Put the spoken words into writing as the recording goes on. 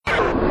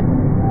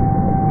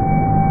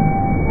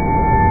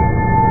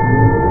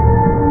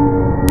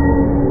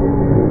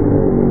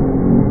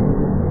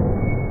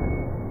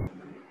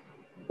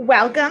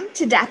Welcome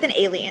to Death and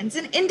Aliens,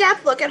 an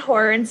in-depth look at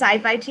horror and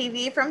sci-fi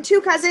TV from two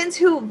cousins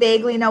who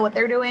vaguely know what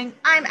they're doing.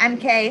 I'm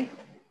MK,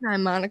 Hi,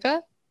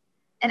 Monica.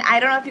 and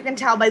I don't know if you can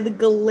tell by the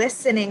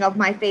glistening of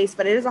my face,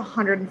 but it is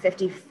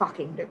 150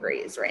 fucking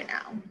degrees right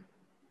now.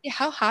 Yeah,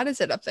 how hot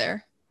is it up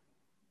there?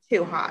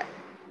 Too hot.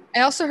 I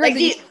also heard Like that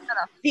you the had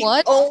a the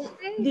flood.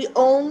 the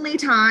only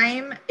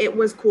time it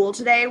was cool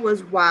today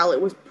was while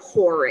it was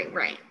pouring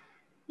rain.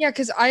 Yeah,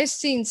 because I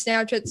seen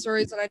Snapchat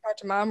stories and I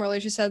talked to mom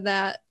earlier. She said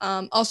that.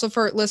 Also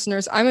for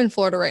listeners, I'm in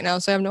Florida right now,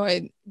 so I have no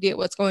idea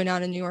what's going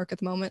on in New York at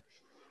the moment.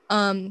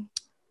 Um,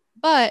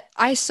 but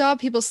I saw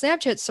people's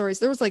Snapchat stories.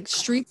 There was like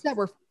streets that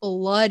were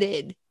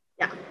flooded.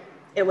 Yeah,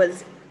 it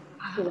was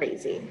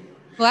crazy.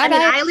 I Glad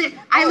mean, I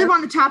I live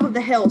on the top of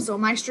the hill, so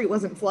my street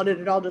wasn't flooded.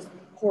 It all just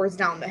pours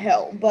down the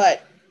hill.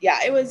 But yeah,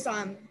 it was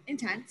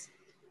intense.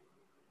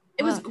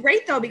 It was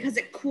great though because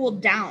it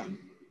cooled down.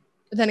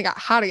 But then it got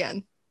hot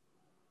again.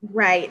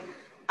 Right.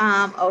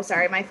 Oh,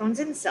 sorry, my phone's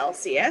in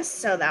Celsius,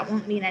 so that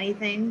won't mean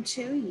anything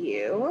to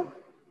you.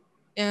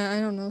 Yeah,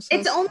 I don't know.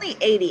 It's only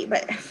 80,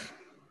 but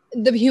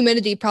the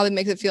humidity probably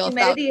makes it feel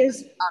humidity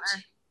is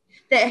hotter.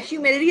 the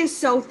humidity is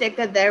so thick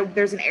that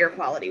there's an air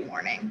quality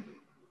warning.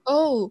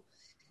 Oh,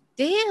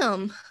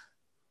 damn.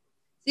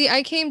 See,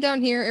 I came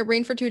down here. It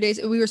rained for 2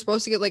 days. We were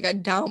supposed to get like a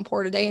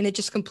downpour today, and it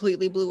just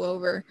completely blew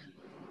over.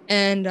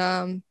 And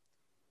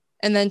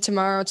then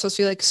tomorrow it's supposed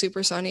to be like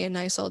super sunny and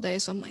nice all day.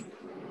 So I'm like,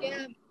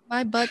 yeah,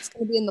 my butt's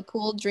gonna be in the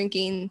pool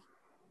drinking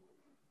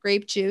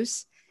grape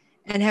juice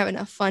and having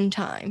a fun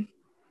time.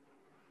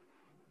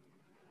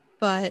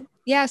 But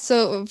yeah,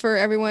 so for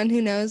everyone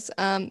who knows,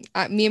 me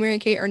and Mary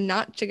Kate are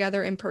not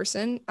together in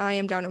person. I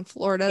am down in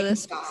Florida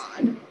this.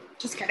 God,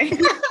 just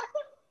kidding.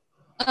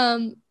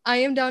 I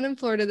am down in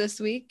Florida this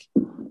week,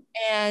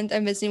 and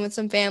I'm visiting with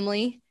some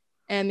family.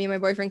 And me and my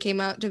boyfriend came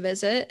out to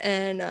visit,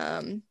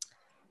 and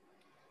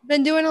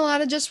been doing a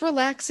lot of just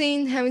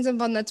relaxing, having some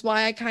fun. That's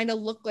why I kind of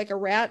look like a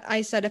rat.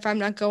 I said if I'm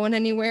not going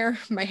anywhere,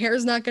 my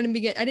hair's not going to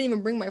be I didn't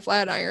even bring my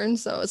flat iron,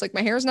 so it's like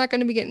my hair's not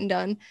going to be getting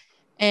done,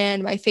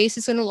 and my face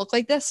is going to look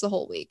like this the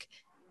whole week.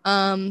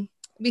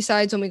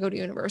 Besides when we go to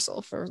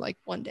Universal for like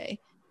one day.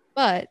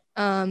 But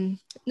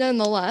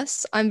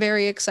nonetheless, I'm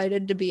very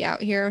excited to be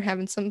out here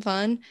having some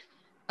fun.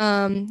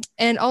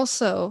 And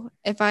also,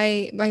 if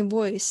my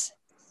voice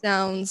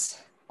sounds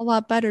a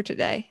lot better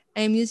today,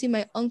 I am using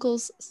my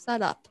uncle's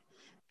setup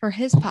for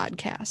his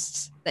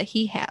podcasts that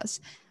he has.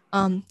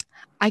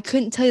 I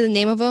couldn't tell you the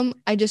name of them.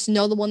 I just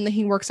know the one that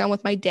he works on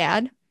with my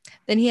dad.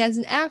 Then he has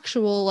an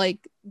actual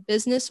like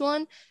business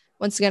one.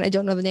 Once again, I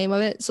don't know the name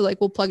of it, so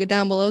like we'll plug it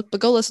down below. But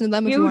go listen to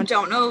them if you want. You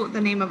don't know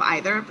the name of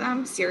either of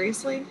them?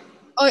 Seriously?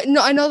 Oh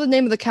no, I know the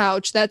name of the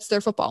couch. That's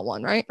their football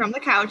one, right? From the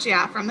couch,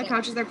 yeah. From the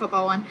couch is their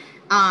football one.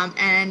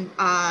 And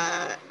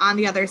on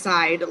the other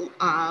side,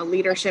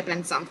 leadership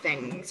and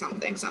something.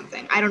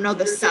 I don't know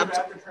the sub.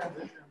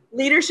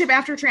 Leadership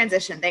after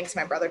transition. Thanks,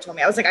 my brother told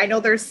me. I was like, I know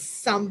there's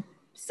some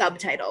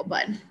subtitle,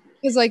 but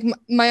because like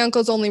my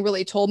uncle's only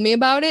really told me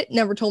about it,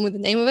 never told me the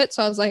name of it.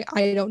 So I was like,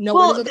 I don't know.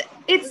 Well,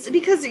 it's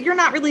because you're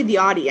not really the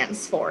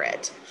audience for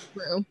it.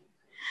 True.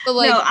 But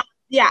like, no,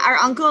 yeah, our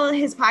uncle,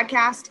 his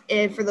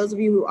podcast, for those of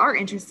you who are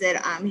interested,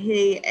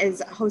 he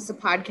hosts a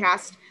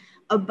podcast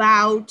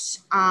about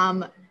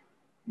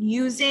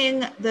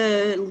using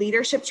the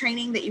leadership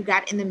training that you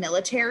got in the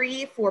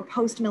military for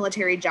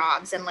post-military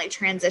jobs and like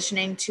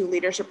transitioning to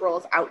leadership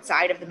roles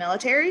outside of the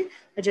military,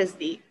 which is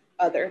the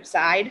other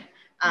side.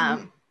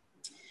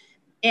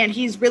 And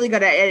he's really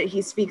good at it.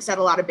 He speaks at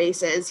a lot of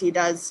bases. He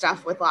does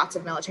stuff with lots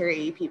of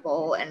military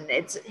people, and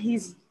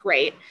he's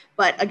great.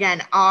 But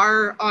again,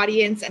 our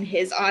audience and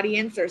his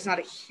audience, there's not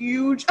a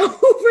huge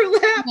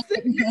overlap.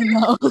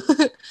 No.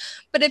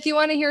 But if you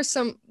want to hear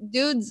some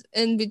dudes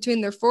in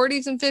between their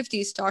 40s and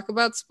 50s talk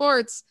about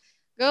sports,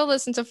 go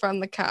listen to From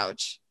the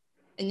Couch.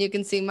 And you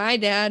can see my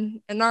dad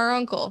and our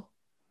uncle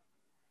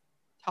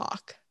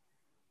talk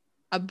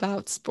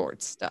about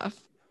sports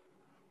stuff.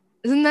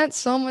 Isn't that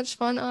so much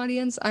fun,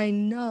 audience? I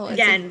know.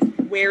 Again,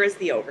 where is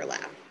the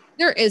overlap?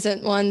 There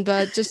isn't one,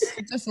 but just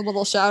a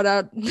little shout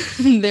out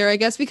there, I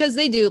guess, because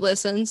they do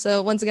listen.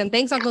 So once again,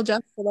 thanks, Uncle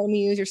Jeff, for letting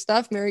me use your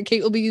stuff. Mary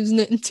Kate will be using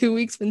it in 2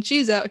 weeks when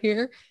she's out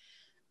here.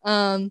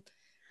 But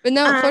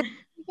no,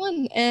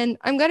 fun. And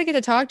I'm glad to get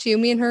to talk to you.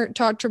 Me and her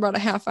talked for about a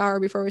half hour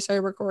before we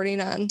started recording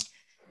on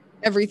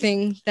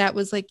everything that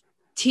was like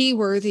tea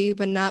worthy,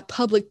 but not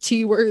public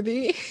tea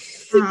worthy.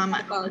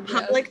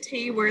 Public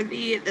tea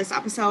worthy. This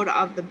episode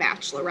of The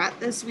Bachelorette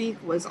this week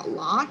was a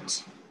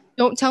lot.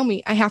 Don't tell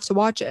me. I have to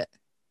watch it.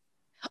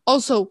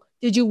 Also,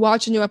 did you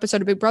watch a new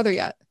episode of Big Brother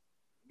yet?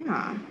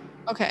 Yeah.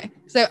 Okay.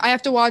 So I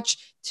have to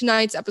watch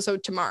tonight's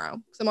episode tomorrow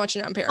because I'm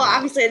watching it on Paramount. Well,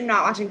 obviously I'm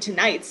not watching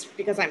tonight's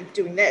because I'm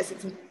doing this.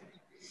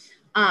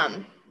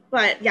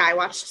 But yeah, I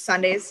watched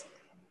Sundays,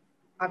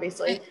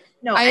 obviously.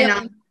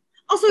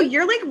 Also,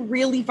 you're like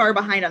really far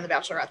behind on The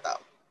Bachelorette though.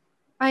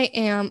 I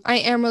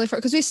am really for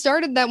because we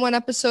started that one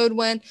episode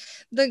when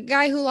the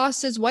guy who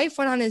lost his wife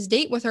went on his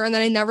date with her, and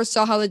then I never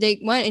saw how the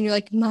date went. And you're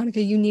like,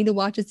 Monica, you need to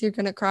watch this. You're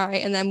gonna cry.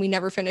 And then we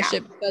never finished Yeah.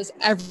 it because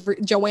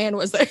Joanne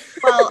was there.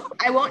 Well,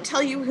 I won't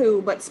tell you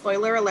who, but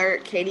spoiler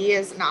alert, Katie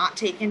is not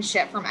taking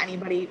shit from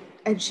anybody.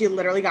 And she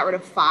literally got rid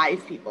of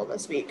 5 people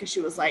this week because she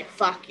was like,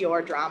 fuck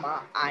your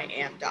drama. I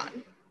am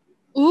done.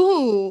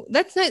 Ooh,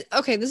 that's not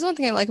okay. This is one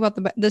thing I like about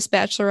this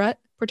Bachelorette,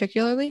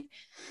 particularly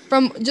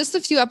from just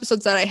a few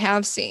episodes that I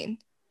have seen.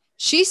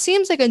 She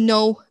seems like a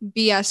no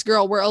BS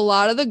girl, where a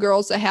lot of the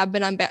girls that have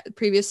been on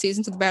previous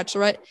seasons of The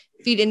Bachelorette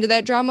feed into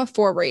that drama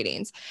for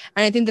ratings.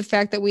 And I think the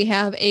fact that we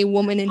have a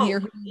woman in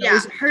here who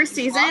knows her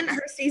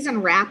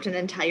season wrapped an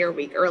entire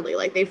week early.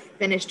 Like they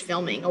finished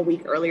filming a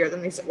week earlier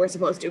than they were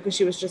supposed to because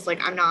she was just like,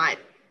 I'm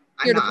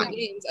here to play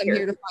games. I'm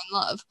here to find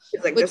love.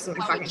 She's like, this is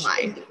my fucking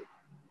life.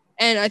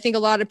 And I think a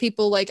lot of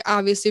people, like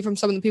obviously from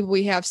some of the people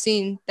we have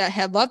seen that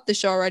have left the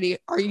show already,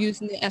 are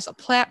using it as a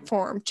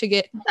platform to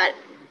get that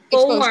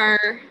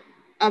 4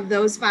 of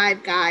those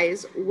 5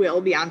 guys will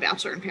be on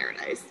Bachelor in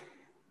Paradise.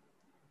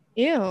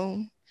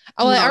 Ew.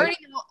 Oh, well,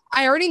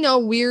 I already know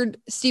weird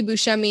Steve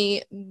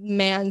Buscemi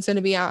man's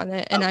gonna be on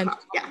it, and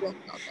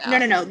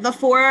No. The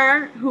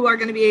 4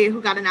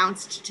 who got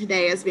announced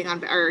today as being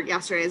on, or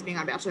yesterday as being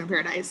on Bachelor in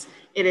Paradise,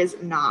 it is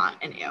not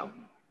an ew.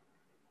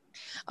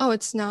 Oh,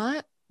 it's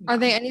not? No. Are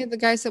they any of the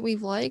guys that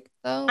we've liked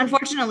though?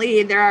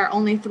 Unfortunately, there are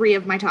only 3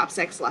 of my top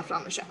 6 left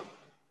on the show.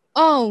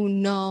 Oh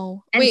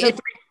no. And wait,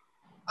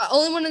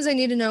 only one is I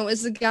need to know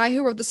is the guy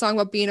who wrote the song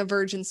about being a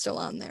virgin still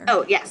on there?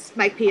 Oh yes,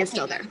 Mike P is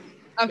still there.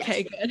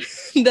 Okay,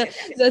 yes. Good.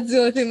 That's the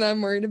only thing that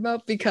I'm worried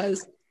about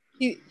because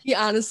he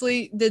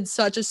honestly did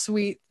such a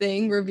sweet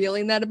thing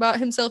revealing that about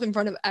himself in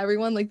front of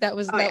everyone. Like that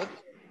was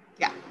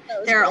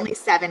there are only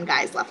 7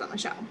 guys left on the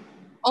show.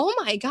 Oh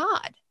my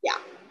god. Yeah.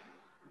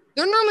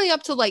 They're normally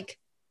up to like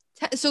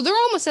 10, so they're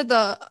almost at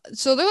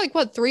so they're like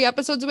what 3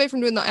 episodes away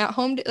from doing the at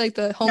home like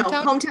the hometown?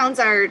 No,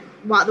 hometowns are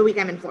the week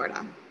I'm in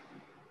Florida.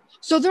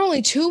 So they're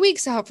only 2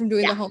 weeks out from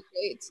doing the home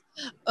dates.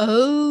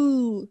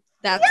 Oh,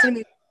 that's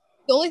the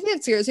only thing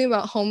that scares me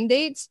about home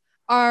dates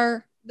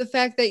are the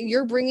fact that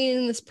you're bringing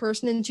in this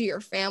person into your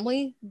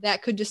family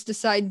that could just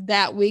decide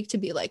that week to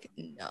be like,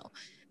 no.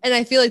 And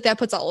I feel like that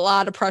puts a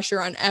lot of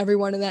pressure on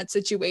everyone in that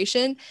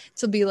situation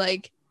to be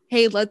like,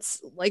 hey,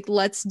 let's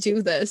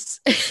do this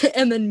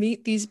and then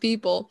meet these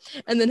people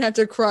and then have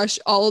to crush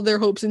all of their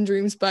hopes and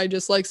dreams by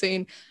just like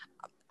saying,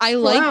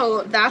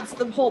 that's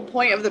the whole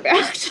point of The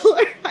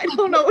Bachelor. I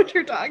don't know what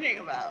you're talking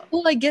about.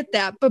 Well, I get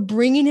that, but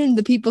bringing in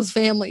the people's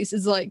families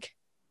is like,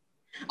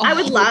 I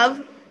would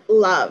love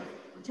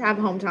to have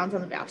hometowns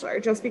on The Bachelor,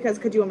 just because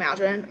could you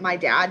imagine my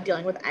dad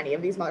dealing with any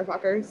of these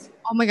motherfuckers?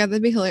 Oh my god,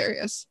 that'd be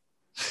hilarious.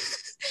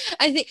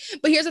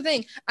 But here's the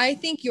thing. I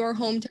think your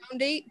hometown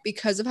date,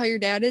 because of how your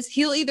dad is,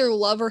 he'll either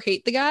love or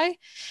hate the guy.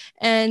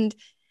 And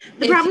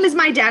the problem is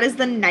my dad is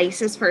the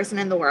nicest person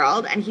in the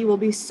world, and he will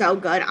be so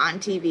good on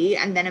TV,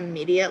 and then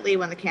immediately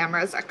when the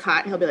cameras are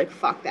cut, he'll be like,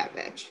 fuck that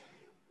bitch.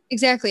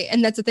 Exactly.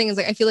 And that's the thing is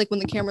like, I feel like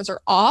when the cameras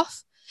are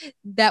off,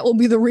 that will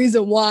be the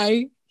reason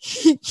why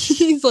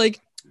he's like,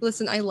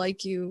 listen, I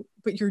like you,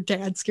 but your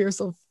dad scares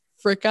the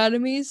frick out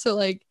of me. So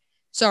like,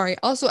 sorry.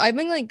 Also, I've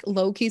been like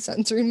low-key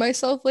censoring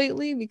myself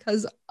lately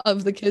because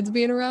of the kids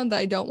being around that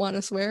I don't want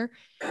to swear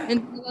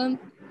into them.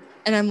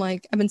 And I'm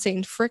like, I've been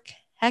saying frick,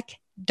 heck,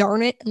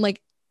 darn it. I'm like,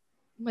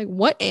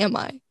 what am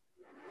I?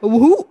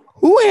 Who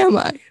am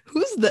I?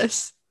 Who's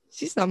this?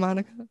 She's not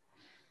Monica.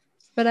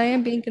 But I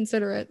am being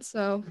considerate.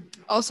 So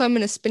also I'm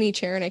in a spinny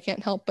chair and I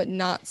can't help but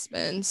not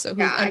spin. So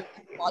we're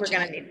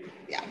gonna need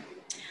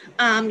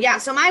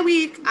so my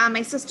week,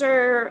 my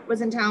sister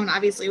was in town.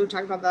 Obviously, we've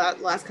talked about the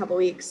last couple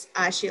weeks.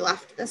 She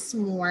left this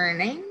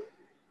morning.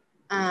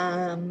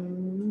 That's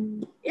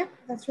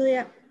really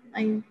it.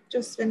 I've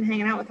just been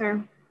hanging out with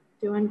her,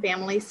 doing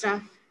family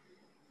stuff.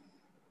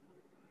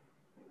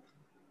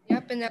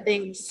 Yep, and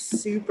nothing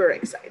super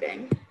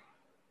exciting.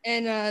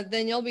 And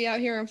then you'll be out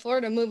here in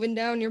Florida moving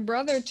down your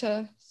brother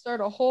to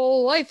start a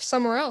whole life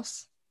somewhere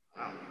else.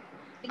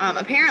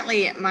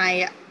 Apparently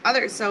my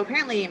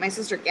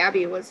sister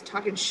Gabby was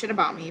talking shit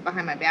about me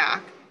behind my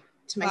back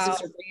to my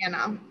sister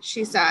Brianna.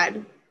 She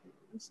said,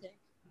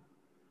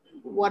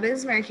 what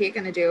is Mary Kate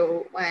going to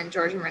do when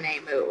George and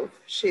Renee move?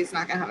 She's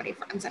not going to have any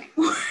friends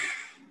anymore.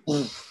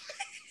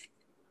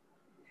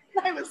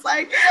 I was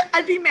like,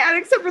 I'd be mad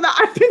except for that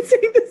I've been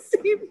saying the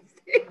same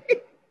thing.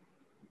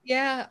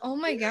 Yeah. Oh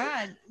my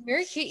God.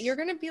 Mary Kate, you're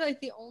going to be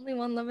like the only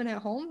one living at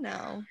home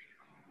now.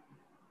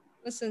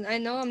 Listen, I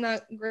know I'm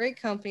not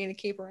great company to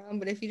keep around,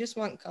 but if you just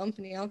want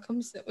company, I'll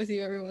come sit with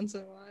you every once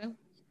in a while.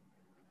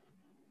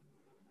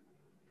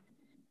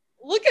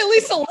 Look, at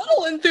least a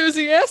little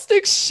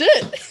enthusiastic.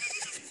 Shit.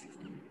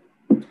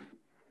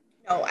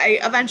 No,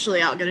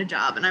 eventually I'll get a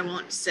job and I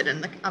won't sit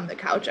on the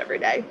couch every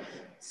day.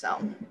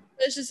 So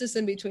it's just this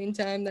in-between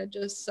time that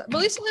just, but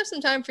at least you'll have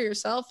some time for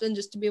yourself and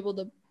just to be able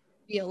to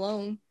be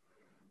alone.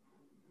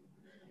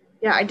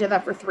 Yeah, I did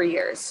that for 3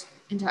 years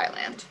in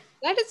Thailand.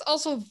 That is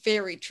also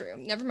very true.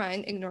 Never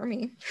mind. Ignore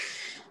me.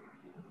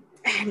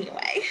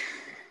 Anyway.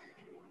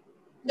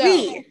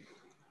 We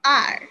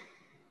are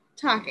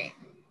talking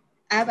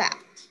about,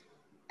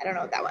 I don't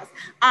know what that was.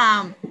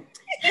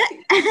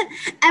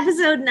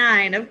 Episode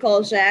 9 of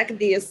Kolchak,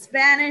 the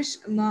Spanish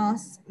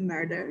Moss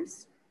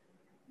Murders.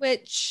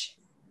 Which,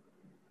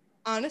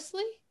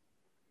 honestly,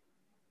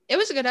 it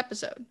was a good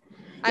episode.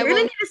 You're going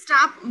to need to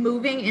stop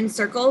moving in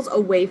circles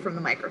away from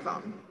the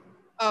microphone.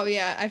 Oh,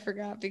 yeah, I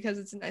forgot because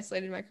it's an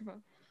isolated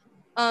microphone.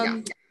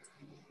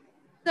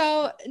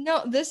 So,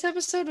 no, this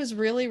episode was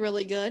really,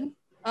 really good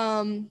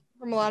from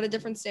a lot of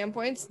different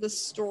standpoints. The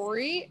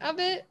story of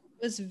it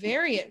was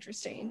very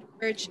interesting,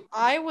 which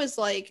I was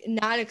like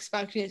not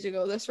expecting it to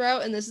go this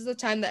route. And this is the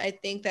time that I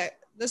think that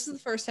this is the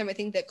first time I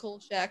think that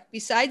Kolchak,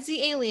 besides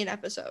the alien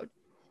episode,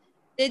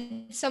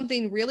 did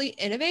something really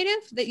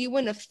innovative that you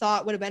wouldn't have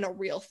thought would have been a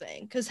real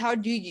thing. Because how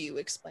do you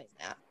explain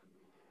that?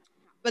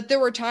 But there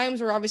were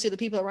times where obviously the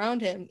people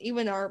around him,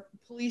 even our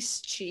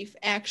police chief,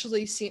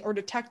 actually seen, or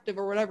detective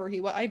or whatever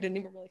he was. I didn't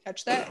even really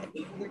catch that. Whether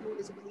he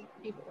was a police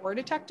chief or a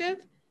detective.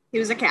 He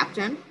was a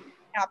captain.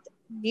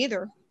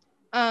 Neither.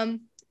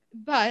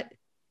 But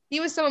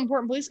he was some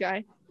important police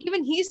guy.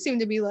 Even he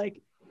seemed to be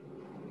like,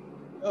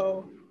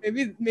 oh,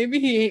 maybe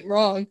he ain't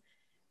wrong.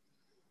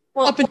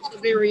 Well, up until the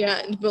very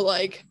end, but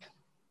like,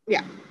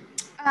 yeah.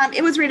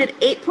 It was rated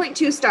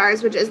 8.2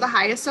 stars, which is the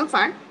highest so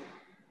far.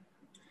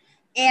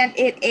 And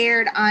it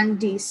aired on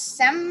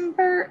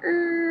December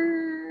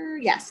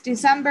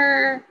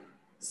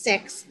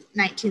 6th,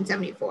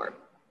 1974.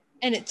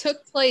 And it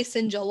took place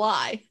in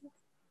July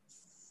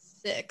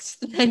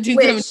 6th,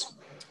 1974. Which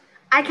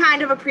I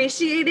kind of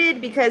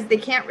appreciated because they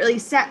can't really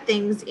set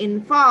things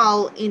in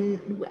fall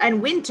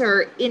and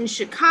winter in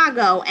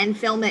Chicago and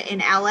film it in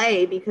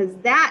LA because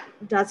that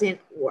doesn't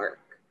work.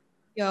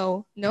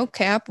 Yo, no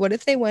cap. What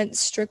if they went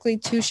strictly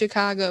to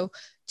Chicago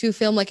to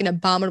film like an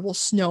abominable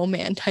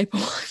snowman type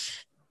of one?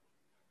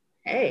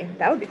 Hey,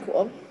 that would be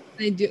cool.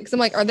 They do, because I'm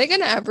like, are they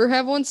gonna ever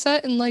have one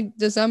set in like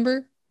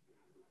December?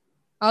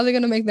 How are they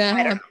gonna make that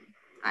happen?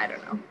 I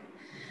don't know.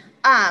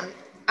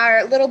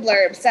 Our little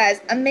blurb says,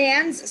 a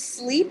man's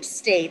sleep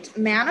state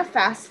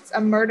manifests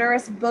a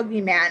murderous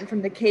boogeyman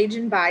from the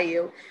Cajun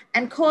Bayou,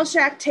 and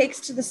Kolchak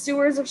takes to the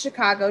sewers of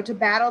Chicago to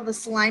battle the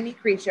slimy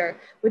creature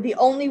with the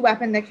only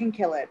weapon that can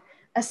kill it,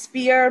 a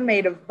spear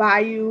made of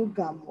bayou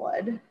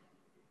gumwood.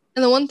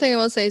 And the one thing I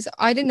will say is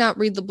I did not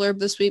read the blurb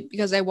this week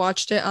because I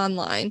watched it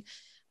online.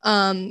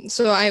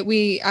 So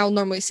I'll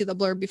normally see the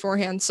blurb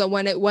beforehand. So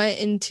when it went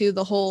into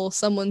the whole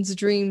someone's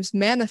dreams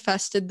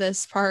manifested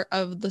this part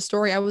of the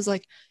story, I was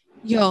like,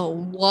 yo,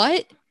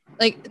 what?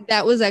 Like,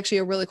 that was actually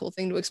a really cool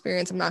thing to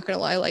experience. I'm not gonna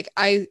lie. Like,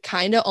 I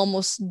kind of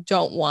almost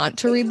don't want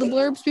to read the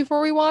blurbs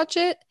before we watch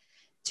it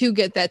to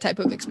get that type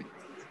of experience.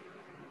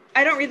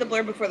 I don't read the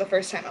blurb before the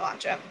first time I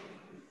watch it.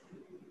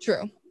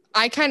 True.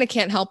 I kind of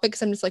can't help it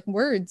because I'm just like,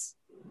 words.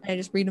 I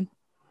just read them.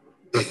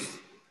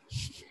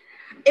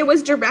 It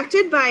was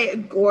directed by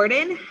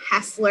Gordon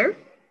Hessler.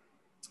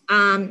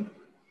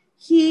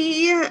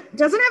 He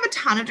doesn't have a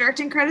ton of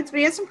directing credits, but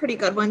he has some pretty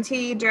good ones.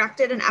 He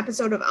directed an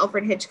episode of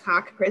Alfred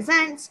Hitchcock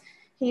Presents.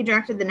 He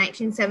directed the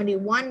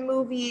 1971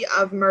 movie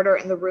of Murder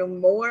in the Rue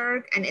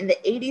Morgue. And in the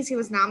 80s, he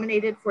was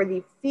nominated for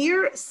the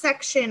Fear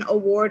Section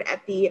Award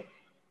at the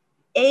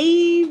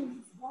Avery,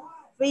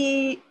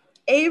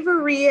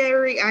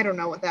 I don't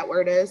know what that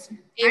word is.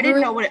 Avery? I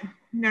didn't know what it,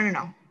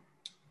 no.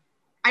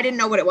 I didn't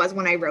know what it was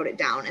when I wrote it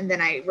down, and then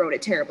I wrote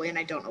it terribly, and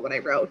I don't know what I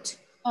wrote.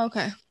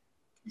 Okay.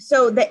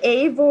 So the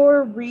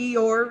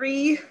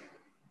Avery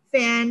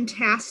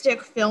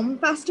Fantastic Film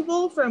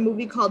Festival for a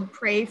movie called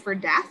Pray for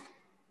Death.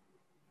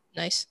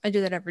 Nice. I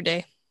do that every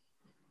day.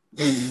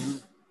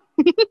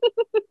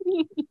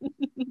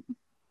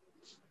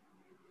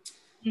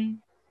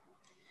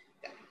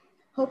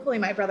 Hopefully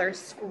my brother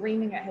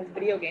screaming at his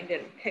video game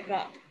didn't pick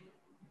up.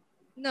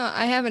 No,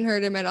 I haven't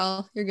heard him at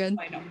all. You're good.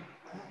 I know.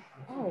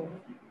 Oh.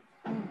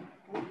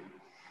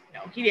 No,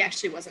 he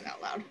actually wasn't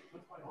that loud.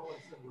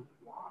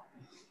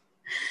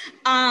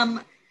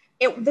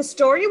 The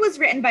story was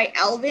written by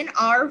Elvin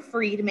R.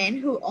 Friedman,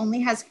 who only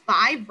has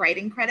 5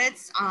 writing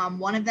credits.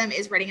 One of them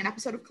is writing an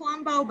episode of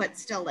Columbo, but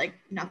still like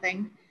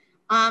nothing.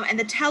 And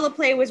the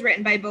teleplay was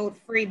written by both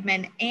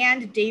Friedman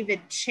and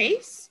David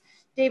Chase.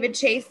 David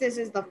Chase, this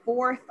is the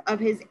 4th of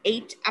his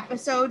 8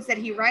 episodes that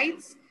he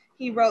writes.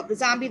 He wrote The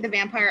Zombie, The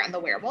Vampire, and The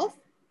Werewolf.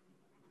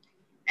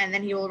 And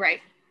then he will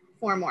write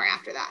 4 more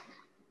after that.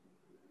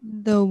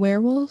 The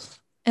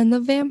Werewolf and the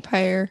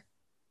Vampire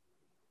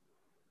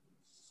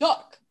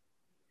suck.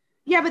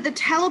 Yeah, but the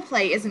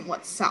teleplay isn't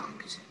what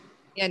sucked.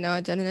 Yeah, no,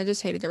 it didn't. I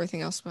just hated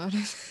everything else about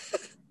it.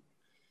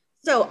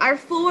 So our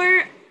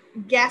 4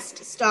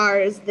 guest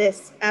stars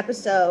this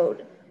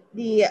episode.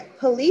 The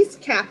police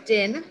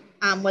captain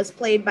was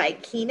played by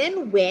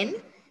Keenan Wynn,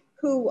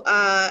 who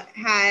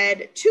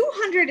had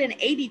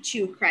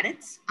 282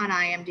 credits on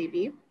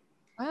IMDb.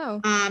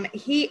 Wow.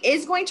 He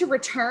is going to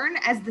return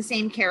as the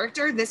same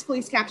character. This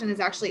police captain is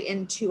actually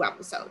in 2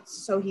 episodes,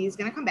 so he's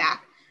going to come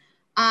back.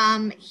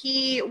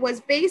 He was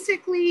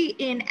basically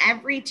in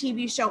every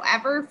TV show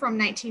ever from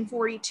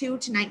 1942 to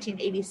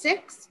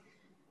 1986.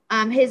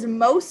 His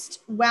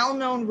most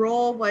well-known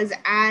role was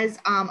as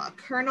a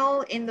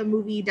colonel in the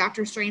movie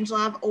Dr.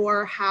 Strangelove,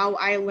 or How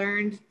I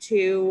Learned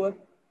to,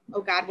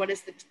 oh God, what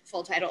is the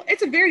full title?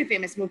 It's a very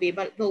famous movie,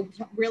 but the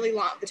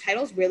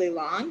title's really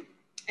long,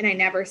 and I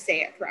never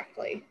say it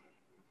correctly.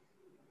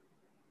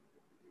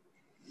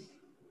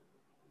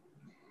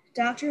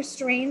 Dr.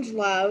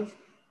 Strangelove,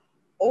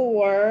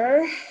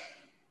 or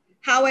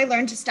How I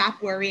Learned to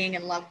Stop Worrying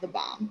and Love the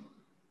Bomb.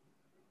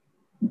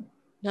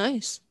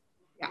 Nice.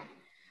 Yeah.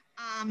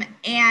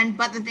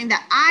 But the thing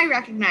that I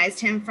recognized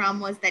him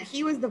from was that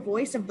he was the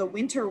voice of the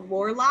Winter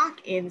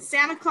Warlock in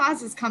Santa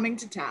Claus is Coming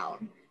to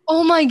Town.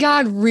 Oh my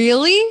God,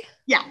 really?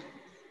 Yeah.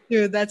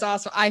 Dude, that's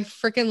awesome. I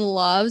freaking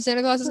love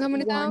Santa Claus is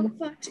Coming to Town.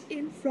 One foot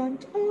in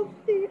front of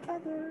the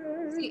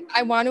other. See,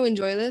 I want to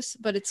enjoy this,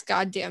 but it's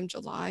goddamn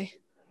July.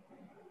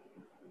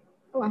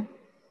 Oh, wow.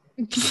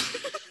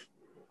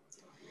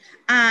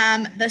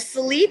 The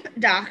sleep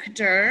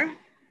doctor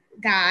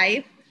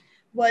guy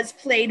was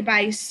played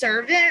by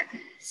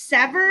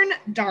Severn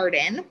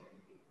Darden.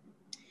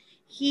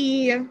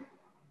 He had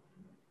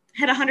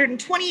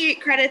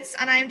 128 credits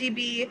on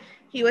IMDb.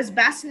 He was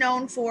best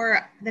known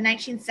for the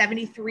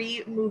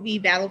 1973 movie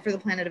Battle for the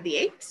Planet of the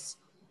Apes.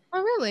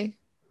 Oh, really?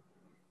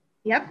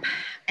 Yep.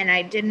 And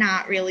I did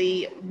not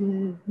really,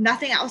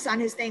 nothing else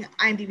on his thing,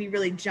 IMDb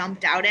really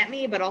jumped out at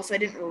me, but also I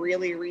didn't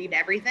really read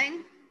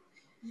everything.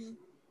 Mm-hmm.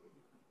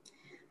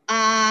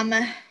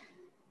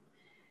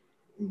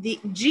 The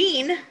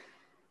Gene,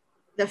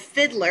 the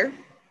fiddler,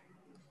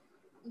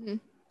 mm-hmm.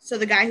 So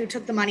the guy who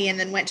took the money and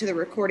then went to the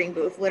recording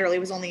booth, literally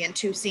was only in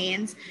 2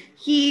 scenes.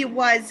 He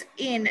was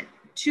in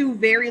 2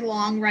 very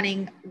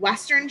long-running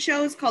Western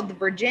shows called The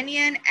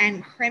Virginian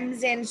and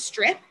Crimson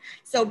Strip.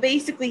 So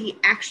basically, he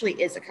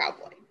actually is a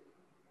cowboy.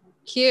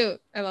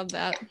 Cute. I love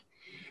that. Yeah.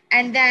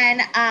 And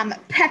then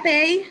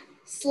Pepe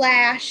 /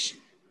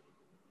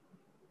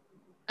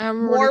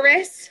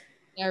 Morris,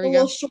 the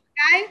little short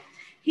guy.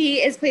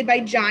 He is played by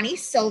Johnny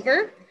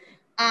Silver.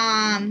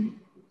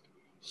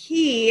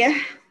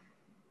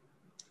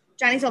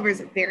 Johnny Silver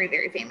is very,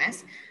 very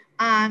famous.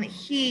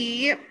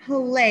 He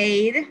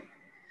played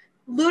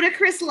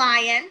Ludicrous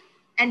Lion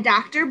and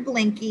Dr.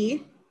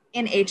 Blinky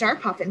in HR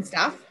Puffin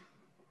Stuff.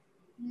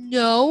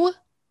 No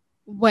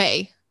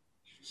way.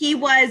 He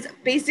was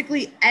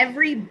basically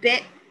every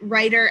bit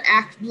writer,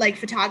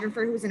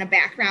 photographer who was in a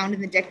background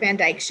in the Dick Van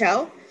Dyke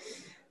Show.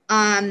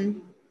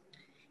 And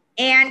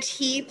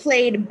he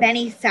played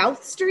Benny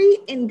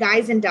Southstreet in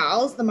Guys and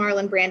Dolls, the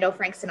Marlon Brando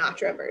Frank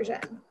Sinatra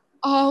version.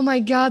 Oh my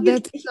God,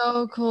 that's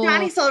so cool.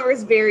 Johnny Silver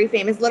is very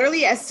famous.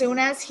 Literally, as soon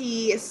as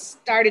he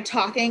started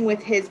talking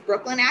with his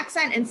Brooklyn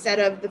accent instead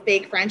of the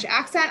fake French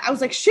accent, I was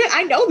like, shit,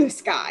 I know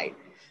this guy.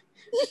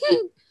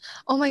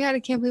 Oh my God, I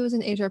can't believe it was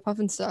in HR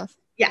Puffin Stuff.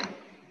 Yeah.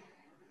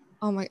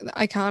 Oh my God,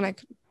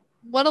 iconic.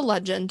 What a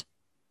legend.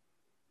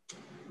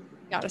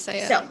 Gotta say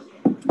it.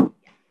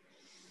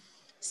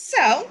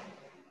 So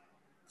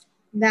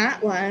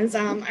that was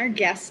our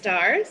guest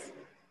stars.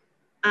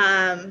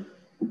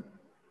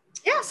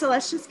 So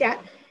let's just get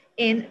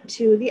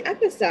into the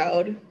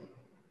episode.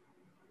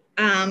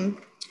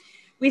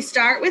 We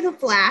start with a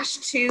flash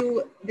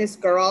to this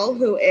girl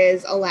who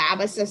is a lab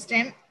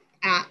assistant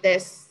at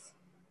this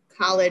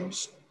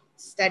college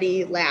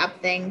study lab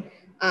thing.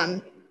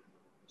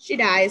 She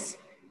dies.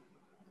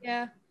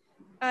 Yeah.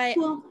 I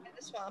the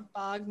swamp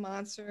bog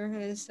monster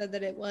and said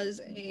that it was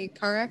a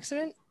car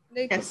accident.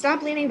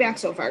 Stop leaning back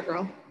so far,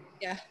 girl.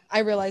 Yeah, I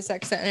realized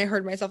that and I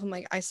heard myself. I'm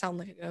like, I sound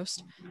like a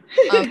ghost.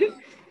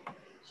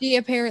 She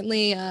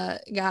apparently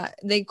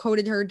they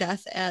quoted her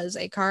death as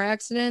a car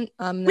accident.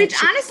 Which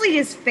honestly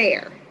is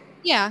fair.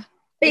 Yeah.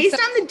 Based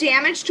on the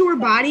damage to her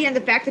body and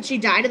the fact that she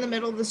died in the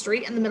middle of the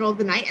street in the middle of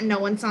the night and no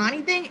one saw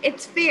anything,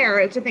 it's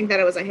fair to think that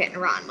it was a hit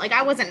and run. Like,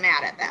 I wasn't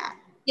mad at that.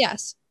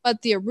 Yes,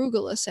 but the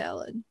arugula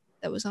salad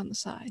that was on the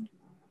side.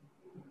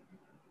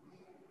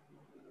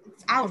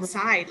 It's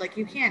outside. Like,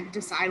 you can't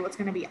decide what's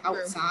going to be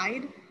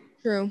outside.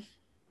 True.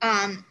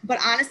 But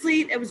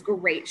honestly, it was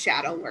great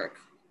shadow work.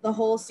 The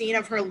whole scene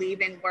of her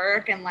leaving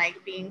work and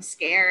like being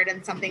scared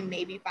and something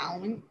maybe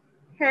following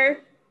her.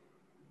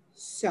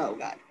 So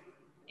good.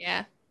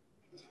 Yeah.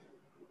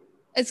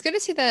 It's good to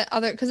see that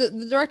other, because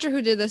the director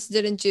who did this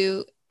didn't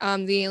do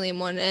the Alien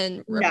one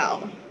and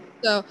no.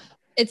 So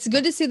it's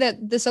good to see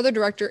that this other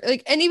director,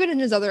 like, and even in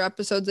his other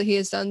episodes that he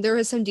has done, there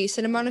is some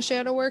decent amount of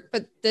shadow work,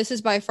 but this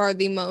is by far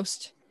the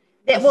most.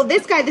 Well,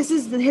 this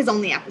is his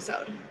only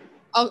episode.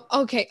 Oh,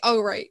 okay. Oh,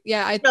 right.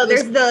 Yeah.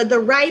 There's the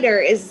writer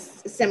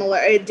is similar.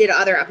 It did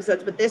other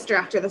episodes, but this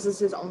director, this is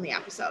his only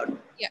episode.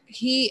 Yeah.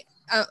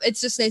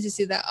 It's just nice to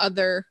see that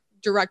other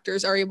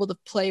directors are able to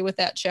play with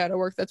that shadow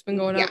work that's been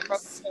going on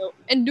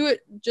and do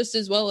it just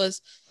as well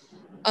as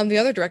the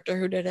other director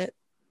who did it.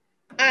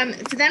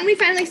 So then we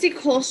finally see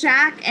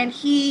Kolchak, and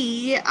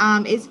he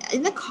is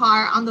in the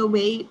car on the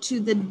way to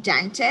the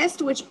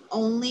dentist, which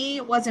only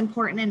was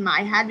important in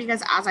my head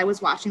because as I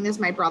was watching this,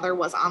 my brother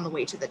was on the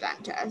way to the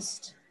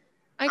dentist.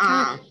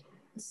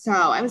 So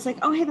I was like,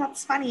 oh, hey,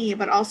 that's funny.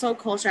 But also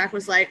Kolchak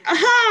was like,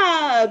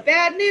 aha,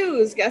 bad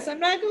news. Guess I'm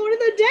not going to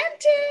the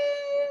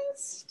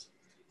dentist.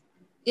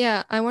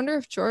 Yeah, I wonder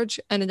if George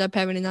ended up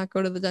having to not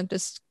go to the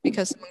dentist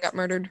because someone got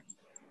murdered.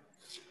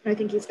 I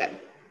think he's good.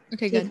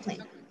 Okay, He's good.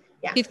 clean.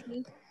 Yeah. He's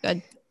clean?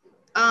 Good.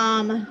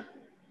 Um,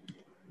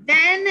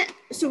 then,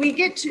 so we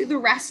get to the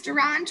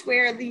restaurant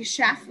where the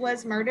chef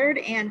was murdered,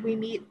 and we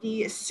meet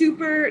the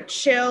super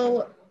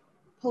chill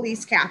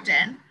police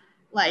captain.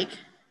 Like,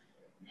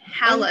 Oh,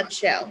 hella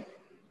chill.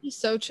 he's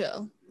so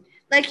chill.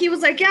 Like, he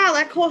was like, yeah,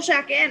 let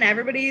Kolchak in.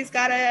 Everybody's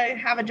got to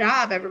have a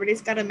job.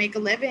 Everybody's got to make a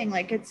living.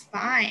 Like, it's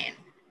fine.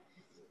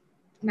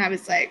 And I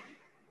was like,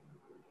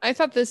 I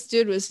thought this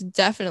dude was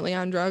definitely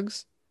on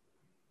drugs.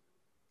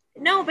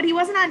 no, but he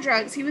wasn't on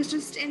drugs. He was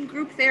just in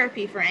group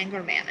therapy for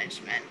anger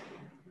management.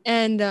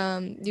 And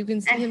you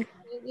can see And him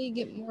slowly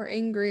get more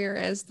angrier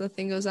as the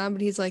thing goes on.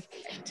 But he's like,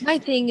 my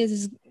thing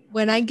is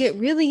when I get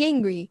really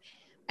angry,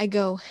 I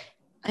go,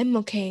 I'm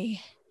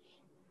okay.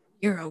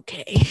 You're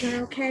okay.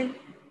 you're okay.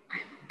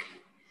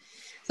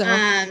 So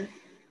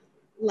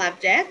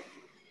Loved it.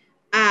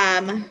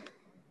 Um,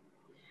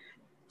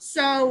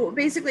 so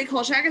basically,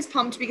 Kolchak is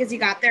pumped because he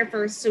got there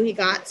first, so he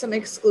got some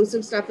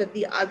exclusive stuff that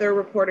the other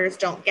reporters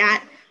don't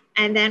get.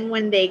 And then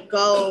when they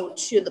go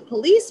to the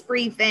police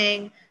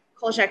briefing,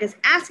 Kolchak is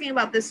asking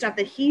about this stuff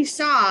that he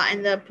saw,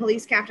 and the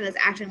police captain is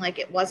acting like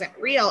it wasn't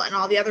real. And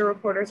all the other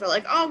reporters are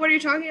like, "Oh, what are you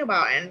talking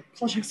about?" And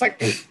Kolchak's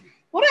like,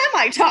 "What am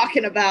I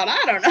talking about?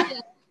 I don't know." yeah.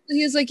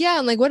 He was like, yeah,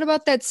 and like, what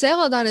about that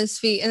salad on his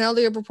feet? And all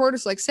the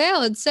reporters like,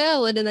 salad,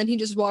 salad. And then he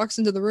just walks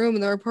into the room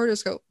and the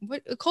reporters go,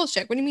 what,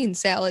 Kolchak, what do you mean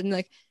salad? And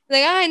like,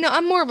 I know,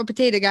 I'm more of a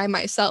potato guy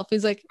myself.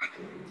 He's like,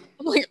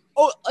 I'm like,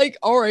 oh, like,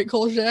 all right,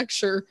 Kolchak,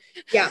 sure.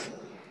 Yeah.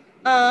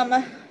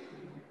 Um,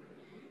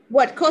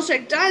 what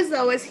Kolchak does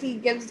though is he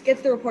gets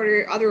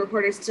the other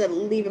reporters to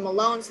leave him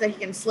alone so that he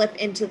can slip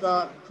into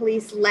the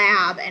police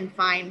lab and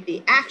find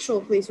the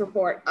actual police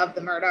report of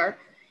the murder.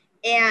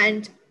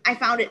 And I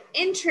found it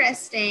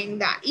interesting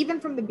that even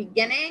from the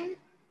beginning,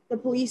 the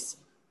police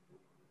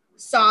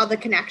saw the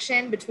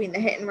connection between the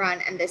hit and run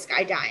and this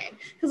guy dying.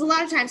 Because a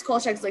lot of times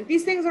Kolchak's like,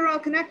 these things are all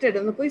connected,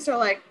 and the police are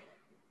like,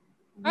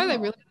 Are they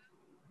no. really?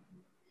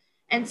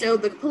 And so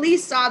the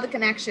police saw the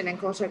connection, and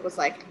Kolchak was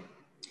like,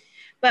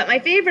 but my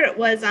favorite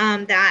was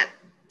that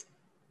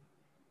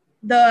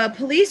the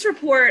police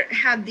report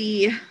had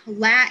the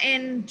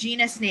Latin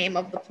genus name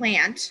of the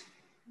plant.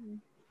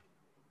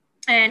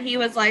 And he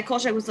was like,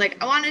 Kolchak was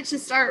like, I wanted to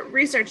start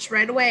research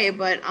right away,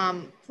 but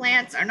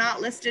plants are not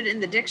listed in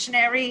the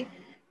dictionary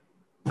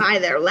by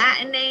their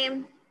Latin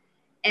name.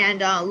 And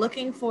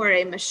looking for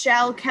a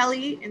Michelle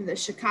Kelly in the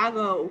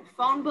Chicago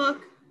phone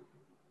book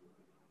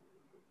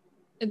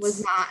was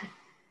It's not.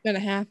 gonna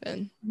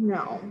happen.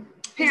 No.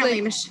 Like,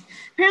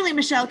 Apparently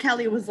Michelle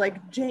Kelly was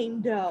like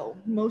Jane Doe,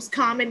 most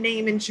common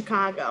name in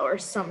Chicago or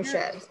some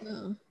shit.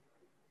 so.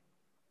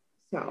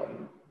 So,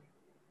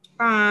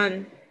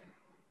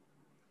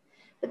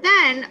 but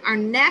then our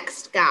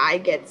next guy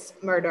gets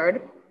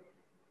murdered,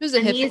 Who's a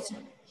and hippie?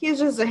 he's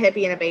just a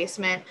hippie in a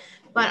basement.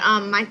 But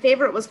my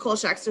favorite was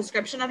Kolchak's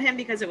description of him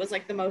because it was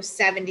like the most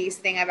 70s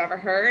thing I've ever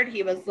heard.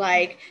 He was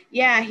like,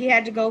 yeah, he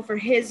had to go for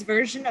his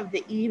version of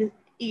the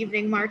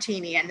evening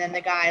martini, and then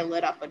the guy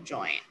lit up a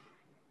joint.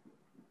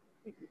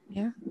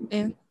 Yeah,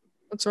 and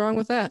what's wrong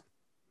with that?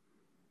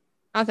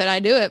 Not that I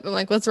do it, but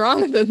like, what's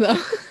wrong with it though?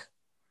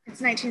 It's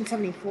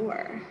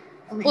 1974.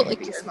 Only Well,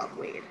 hippies smoke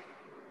weed.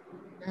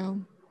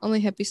 no, only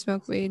hippies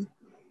smoke weed.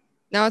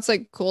 Now it's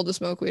like cool to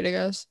smoke weed, I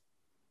guess.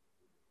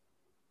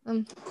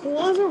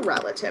 Cool is a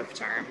relative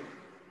term.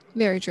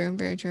 Very true,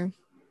 very true.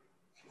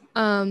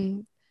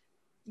 Um,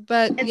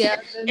 but It's yeah,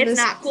 it's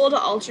not cool to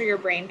alter your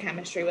brain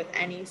chemistry with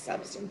any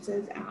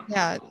substances at all.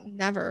 yeah,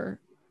 never,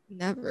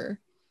 never.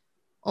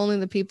 Only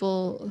the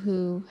people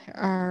who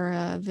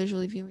are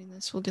visually viewing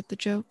this will get the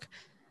joke.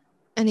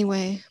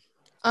 Anyway,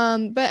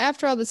 but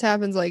after all this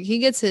happens, like he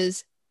gets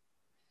his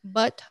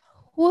butt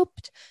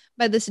whooped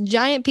by this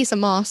giant piece of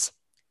moss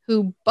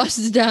who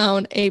busts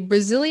down a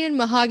Brazilian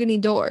mahogany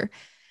door.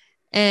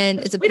 And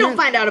it's We don't apparent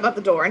find out about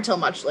the door until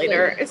much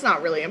later. It's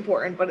not really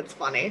important, but it's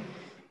funny.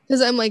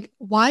 because I'm like,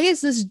 why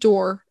is this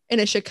door in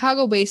a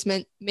Chicago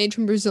basement made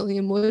from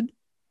Brazilian wood?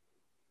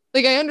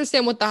 Like, I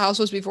understand what the house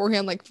was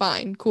beforehand, like,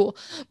 fine, cool.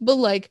 But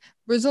like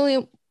You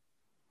don't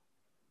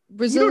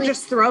Brazilian,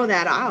 just throw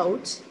that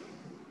out.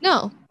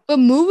 no. But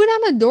move it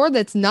on a door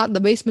that's not the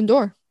basement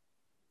door.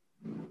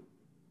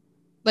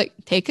 Like,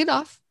 take it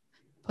off,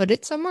 put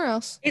it somewhere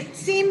else. It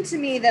seemed to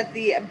me that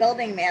the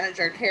building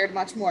manager cared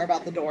much more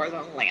about the door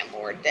than the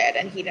landlord did,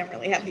 and he didn't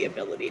really have the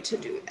ability to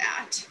do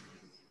that.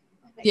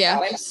 Oh my Yeah.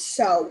 God, I'm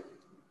so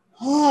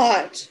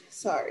hot.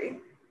 Sorry.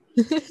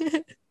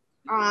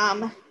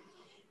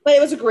 But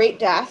it was a great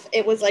death.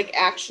 It was like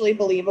actually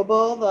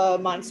believable. The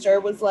monster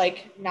was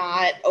like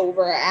not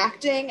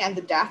overacting, and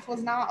the death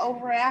was not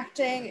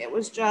overacting. It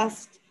was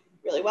just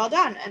really well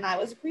done, and I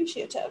was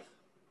appreciative.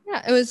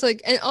 Yeah, it was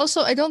like, and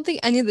also I don't think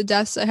any of the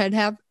deaths that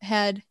have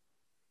had.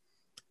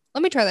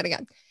 Let me try that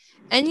again.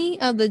 Any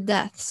of the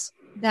deaths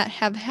that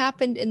have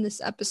happened in this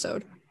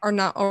episode are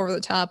not over the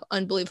top,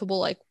 unbelievable.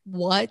 Like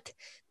what?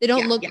 They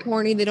don't look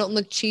corny. They don't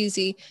look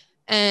cheesy,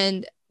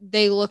 and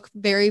they look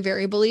very,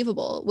 very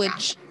believable.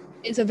 Which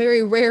is a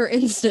very rare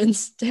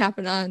instance to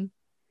happen on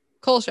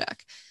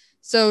Kolchak.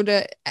 So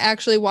to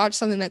actually watch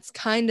something that's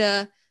kind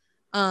of,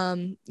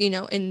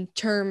 in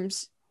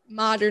terms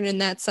modern in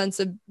that sense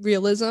of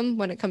realism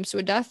when it comes to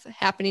a death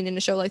happening in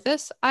a show like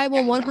this, I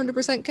will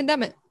 100%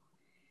 condemn it.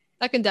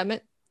 Not condemn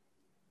it.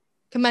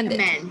 Commend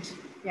it.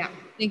 Yeah.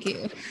 Thank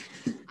you.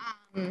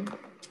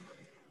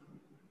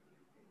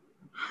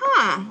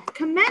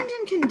 Commend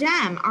and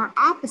condemn are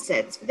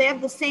opposites. They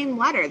have the same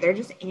letter. They're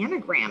just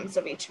anagrams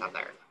of each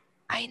other.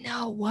 I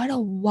know. What a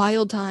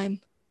wild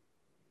time.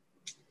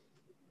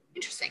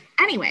 Interesting.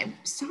 Anyway,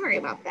 sorry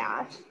about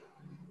that.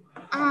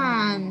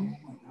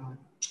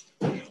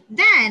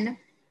 Then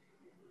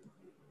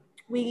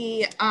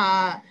we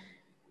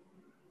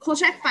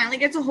Kolchak finally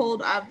gets a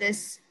hold of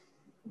this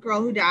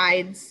girl who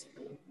died's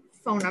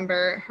phone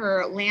number.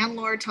 Her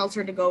landlord tells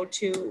her to go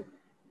to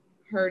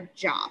her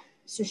job.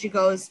 So he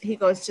goes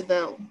to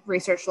the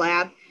research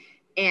lab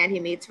and he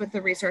meets with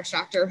the research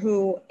doctor,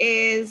 who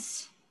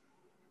is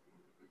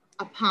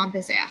a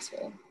pompous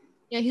asshole.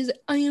 Yeah, he's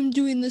like, I am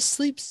doing this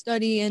sleep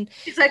study, and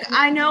he's like,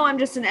 I know I'm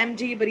just an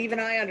MD, but even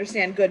I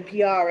understand good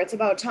PR. It's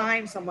about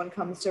time someone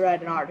comes to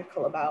write an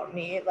article about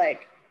me.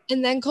 Like,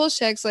 and then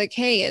Kolchak's like,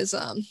 hey, as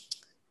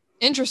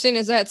interesting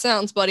as that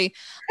sounds, buddy,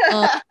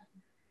 do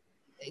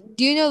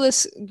you know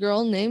this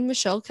girl named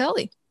Michelle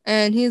Kelly?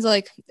 And he's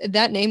like,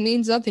 that name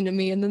means nothing to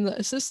me. And then the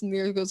assistant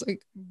there goes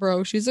like,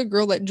 bro, she's a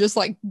girl that just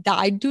like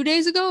died 2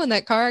 days ago in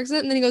that car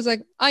accident. And then he goes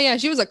like, oh yeah,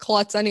 she was a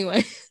klutz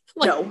anyway.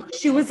 Like, no,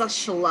 she was a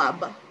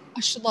schlub. A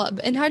schlub.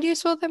 And how do you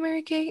spell that,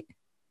 Mary Kate?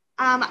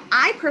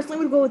 I personally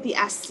would go with the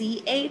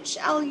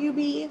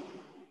SCHLUB.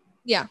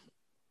 Yeah.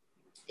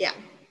 Yeah.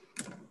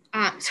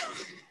 I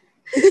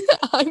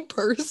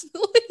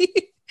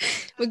personally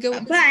would go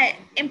with but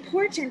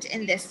important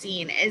in this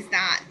scene is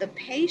that the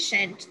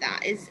patient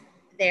that is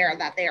there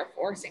that they are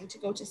forcing to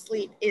go to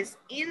sleep is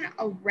in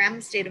a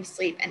REM state of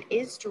sleep and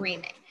is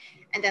dreaming.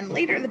 And then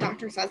later the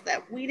doctor says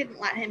that we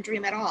didn't let him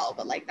dream at all,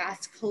 but like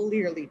that's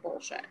clearly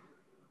bullshit.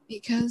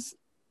 Because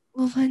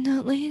we'll find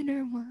out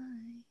later why.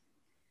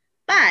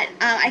 But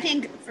I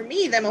think for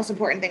me, the most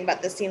important thing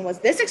about this scene was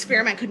this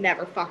experiment could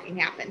never fucking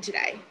happen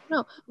today.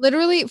 No,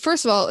 literally,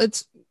 first of all,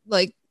 it's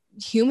like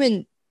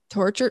human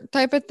torture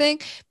type of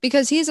thing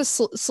because he's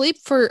asleep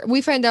for,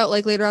 we find out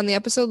like later on the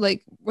episode,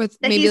 like with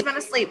that maybe he's been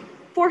asleep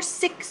for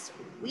 6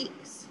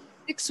 weeks.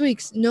 6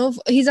 weeks. No,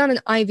 he's on an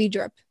IV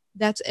drip.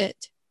 That's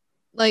it.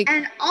 Like,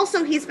 and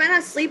also he's been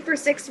asleep for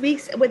 6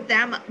 weeks with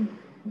them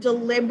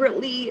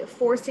deliberately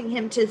forcing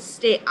him to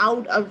stay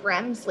out of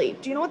REM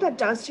sleep. Do you know what that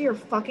does to your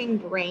fucking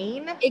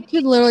brain? It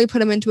could literally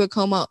put him into a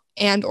coma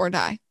and or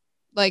die.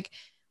 Like,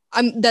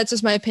 that's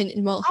just my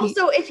opinion. Well,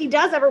 also, if he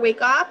does ever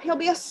wake up, he'll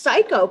be a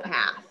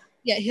psychopath.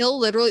 Yeah, he'll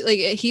literally, like,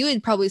 he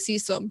would probably see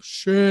some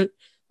shit.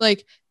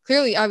 Like,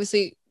 clearly,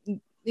 obviously,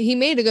 he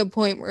made a good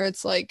point where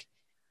it's like,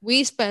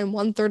 we spend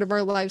 1/3 of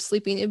our lives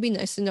sleeping. It'd be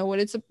nice to know what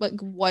it's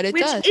like, what it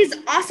does. Which is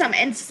awesome,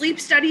 and sleep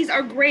studies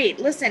are great.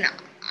 Listen,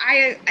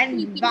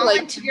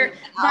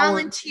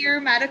 volunteer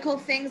medical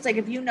things. Like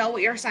if you know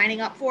what you're signing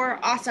up for,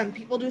 awesome.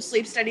 People do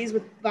sleep studies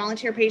with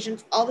volunteer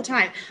patients all the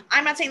time.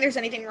 I'm not saying there's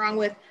anything wrong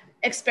with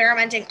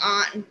experimenting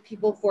on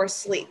people for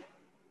sleep,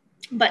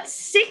 but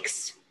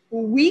 6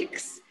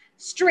 weeks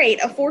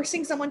straight of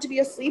forcing someone to be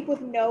asleep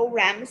with no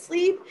REM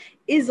sleep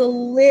is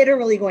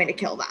literally going to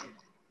kill them.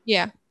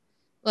 Yeah.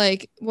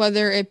 Like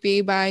whether it be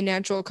by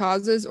natural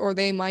causes or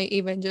they might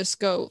even just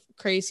go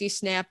crazy,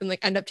 snap, and like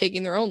end up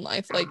taking their own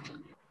life. Like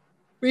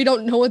we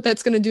don't know what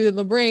that's going to do to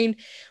the brain.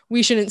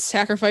 We shouldn't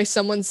sacrifice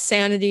someone's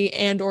sanity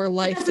and or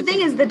life. Because the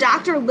thing is, the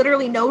doctor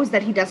literally knows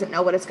that he doesn't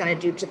know what it's going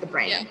to do to the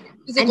brain. Yeah.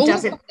 He's like, and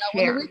doesn't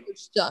care. When the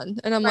research done.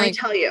 And I'm like, I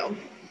tell you,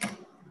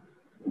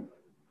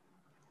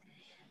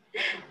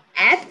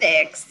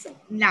 ethics,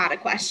 not a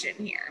question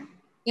here.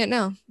 Yeah,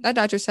 no. That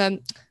doctor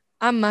said,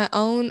 I'm my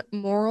own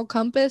moral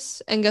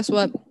compass. And guess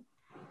what?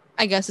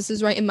 I guess this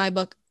is right in my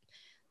book.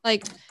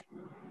 Like,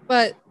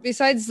 but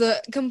besides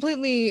the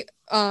completely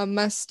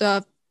messed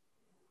up,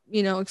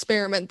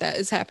 experiment that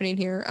is happening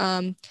here,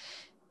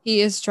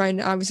 he is trying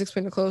to obviously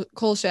explain to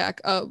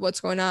Kolchak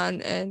what's going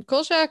on. And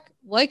Kolchak,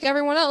 like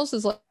everyone else,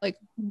 is like,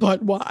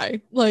 but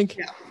why? Like,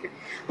 yeah.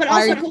 But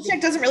also,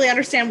 Kolchak doesn't really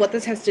understand what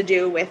this has to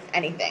do with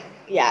anything.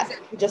 Yeah,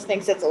 he just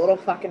thinks it's a little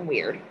fucking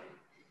weird.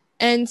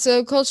 And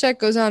so Kolchak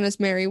goes on his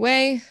merry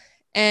way,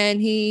 and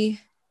he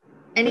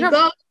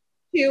goes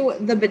to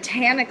the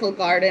botanical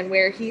garden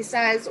where he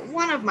says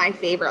one of my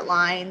favorite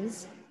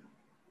lines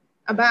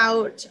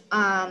about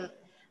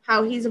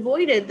how he's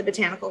avoided the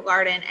botanical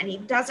garden and he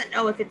doesn't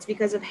know if it's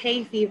because of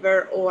hay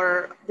fever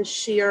or the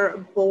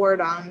sheer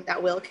boredom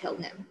that will kill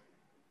him.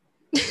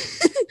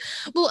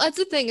 Well, that's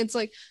the thing. It's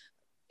like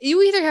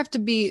you either have to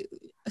be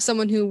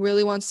someone who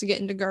really wants to get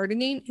into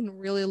gardening and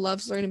really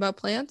loves learning about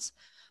plants.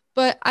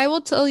 But I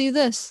will tell you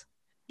this.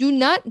 Do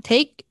not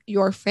take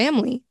your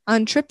family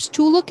on trips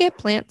to look at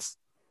plants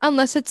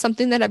unless it's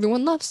something that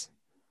everyone loves.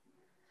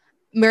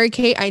 Mary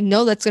Kate, I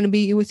know that's going to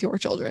be you with your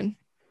children.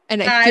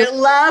 And I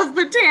love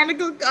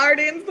botanical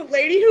gardens. The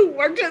lady who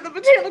worked at the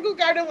botanical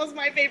garden was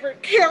my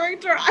favorite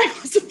character. I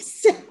was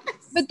obsessed.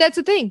 But that's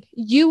the thing.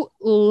 You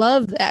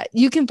love that.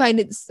 You can find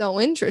it so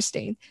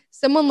interesting.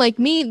 Someone like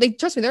me, like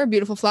trust me, there are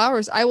beautiful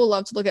flowers. I will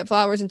love to look at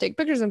flowers and take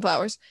pictures of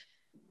flowers.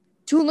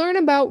 To learn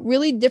about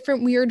really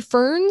different weird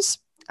ferns,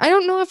 I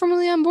don't know if I'm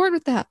really on board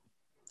with that.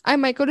 I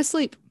might go to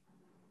sleep.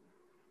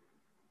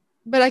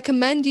 But I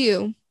commend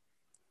you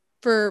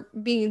for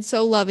being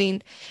so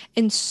loving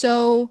and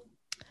so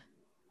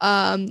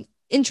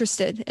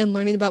interested in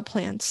learning about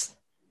plants.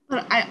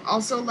 But I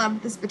also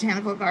loved this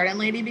botanical garden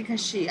lady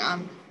because she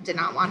did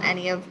not want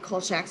any of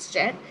Kolchak's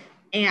shit.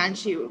 And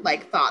she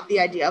like thought the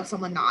idea of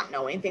someone not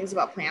knowing things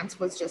about plants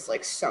was just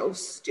like so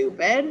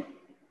stupid.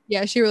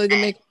 Yeah, she really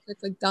did make it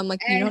like dumb, like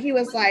And he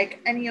was like,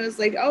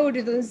 oh,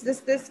 do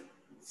this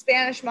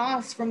Spanish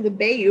moss from the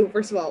Bayou?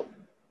 First of all,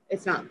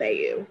 it's not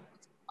Bayou.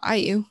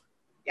 Bayou.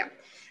 Yeah.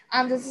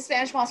 Does the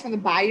Spanish moss from the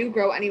Bayou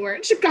grow anywhere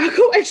in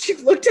Chicago? And she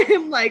looked at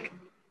him like,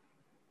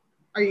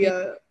 are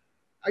you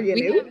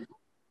new?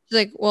 She's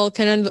like, well,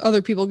 can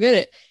other people get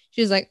it?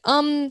 She's like,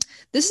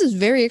 this is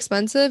very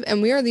expensive,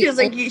 and we are the.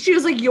 She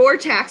was like, your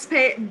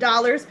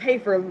dollars pay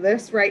for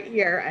this right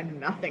here and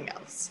nothing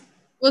else.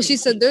 Well, she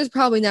said there's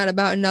probably not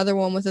about another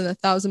one within a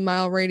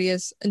 1,000-mile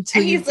radius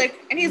until. And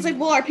he's like,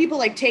 well, are people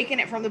like taking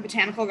it from the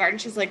botanical garden?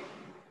 She's like,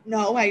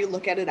 no, I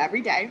look at it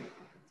every day.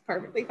 It's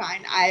perfectly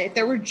fine. If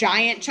there were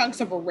giant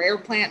chunks of a rare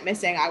plant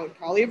missing, I would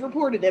probably have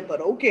reported it, but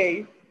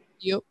okay.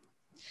 Yep.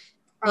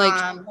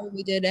 Like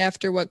we did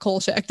after what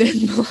Kolchak did.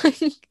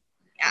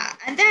 Yeah,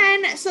 and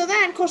then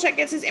Kolchak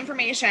gets his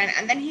information,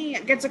 and then he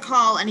gets a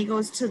call, and he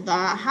goes to the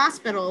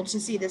hospital to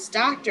see this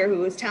doctor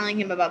who is telling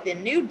him about the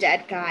new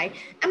dead guy.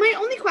 And my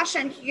only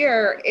question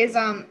here is,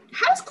 how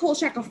does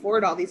Kolchak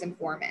afford all these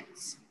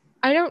informants?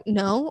 I don't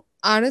know,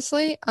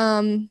 honestly.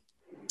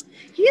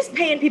 He's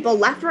paying people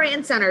left, right,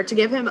 and center to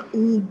give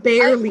him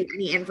barely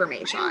any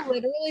information. I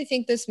literally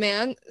think this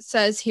man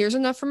says, here's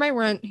enough for my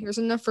rent, here's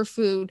enough for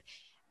food.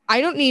 I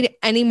don't need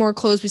any more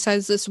clothes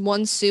besides this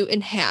one suit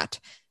and hat.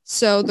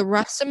 So the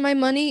rest of my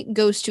money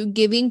goes to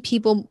giving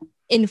people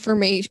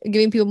information,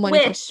 giving people money.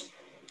 Which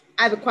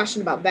I have a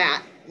question about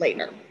that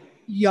later.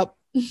 Yup.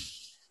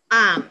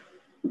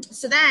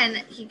 So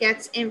then he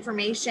gets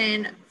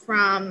information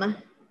from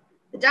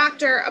the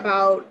doctor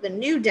about the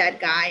new dead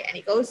guy, and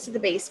he goes to the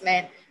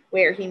basement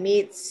where he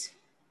meets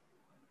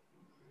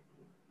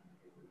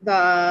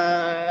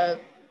the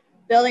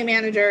building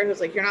manager who's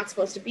like, you're not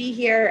supposed to be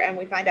here, and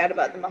we find out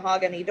about the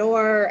mahogany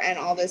door and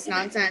all this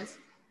nonsense.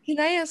 Can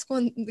I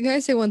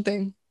say one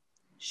thing?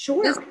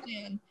 Sure. This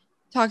man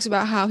talks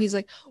about how he's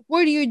like, what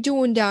are you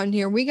doing down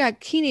here? We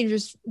got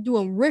teenagers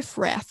doing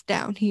riffraff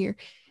down here.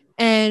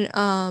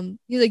 And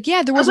he's like,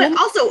 yeah, there was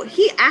also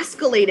he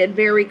escalated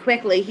very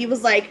quickly. He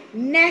was like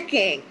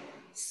necking,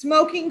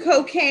 smoking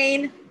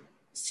cocaine,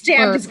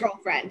 stabbed his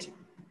girlfriend.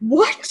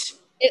 What?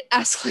 It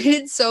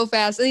escalated so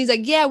fast. And he's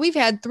like, yeah, we've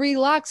had 3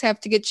 locks have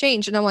to get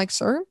changed. And I'm like,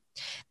 sir,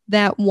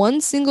 that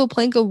one single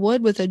plank of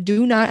wood with a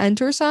do not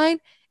enter sign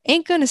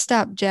ain't gonna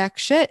stop jack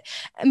shit.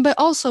 But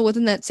also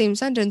within that same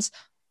sentence,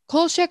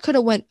 Kolchak could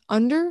have went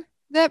under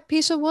that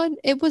piece of wood.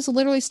 It was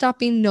literally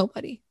stopping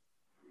nobody.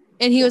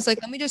 And he was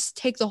like, let me just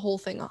take the whole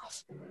thing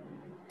off.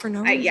 For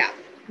no reason. Yeah.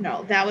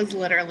 No, that was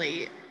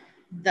literally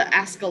the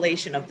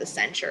escalation of the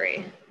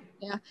century.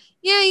 Yeah.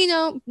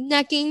 Yeah,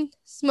 necking,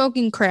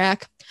 smoking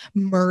crack,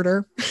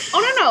 murder.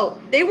 Oh, no.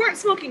 They weren't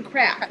smoking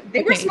crack.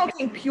 They were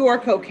smoking pure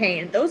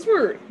cocaine. Those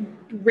were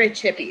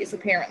rich hippies,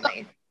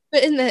 apparently.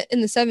 But in the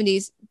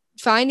 70s,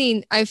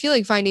 I feel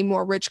like finding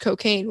more rich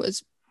cocaine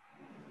was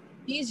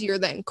easier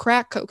than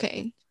crack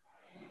cocaine.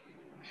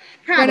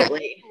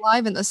 Probably.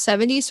 Alive in the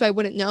 70s, so I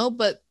wouldn't know.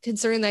 But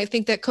considering that I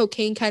think that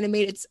cocaine kind of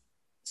made its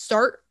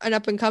start and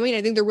up and coming,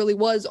 I think there really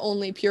was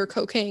only pure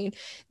cocaine,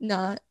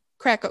 not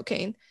crack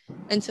cocaine,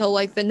 until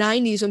like the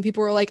 90s when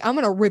people were like, I'm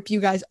gonna rip you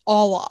guys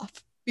all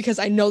off because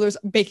I know there's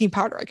baking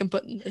powder I can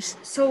put in this.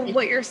 So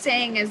what you're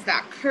saying is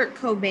that Kurt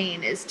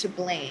Cobain is to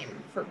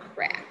blame for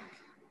crack?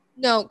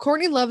 No,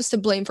 Courtney Love is to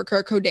blame for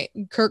Kurt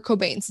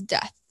Cobain's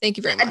death. Thank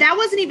you very much. That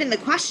wasn't even the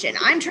question.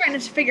 I'm trying to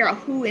figure out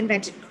who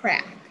invented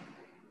crack.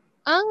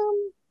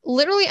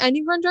 Literally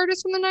any grunge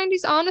artist from the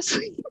 90s,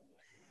 honestly.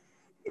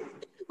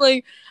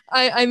 Like,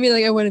 I mean,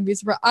 like, I wouldn't be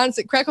surprised.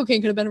 Honestly, crack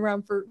cocaine could have been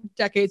around for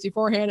decades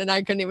beforehand, and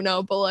I couldn't even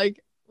know. But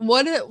like,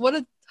 what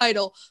a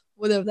title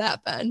would have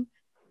that been?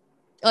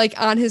 Like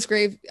on his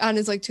grave, on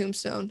his like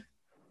tombstone.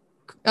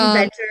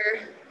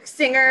 Inventor,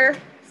 singer,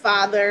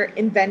 father,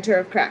 inventor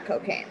of crack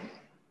cocaine.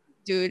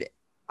 Dude,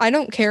 I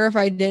don't care if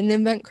I didn't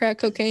invent crack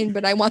cocaine,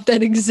 but I want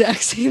that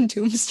exact same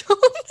tombstone.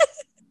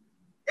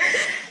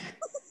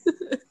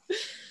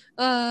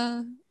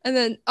 And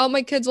then all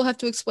my kids will have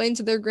to explain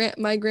to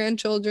my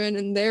grandchildren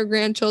and their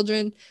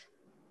grandchildren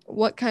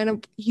what kind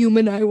of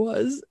human I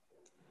was.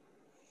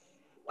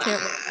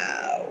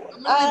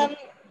 Wow.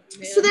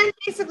 So then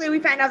basically we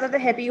find out that the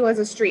hippie was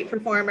a street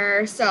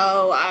performer.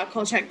 So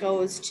Kolchak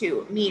goes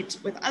to meet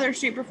with other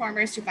street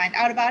performers to find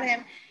out about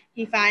him.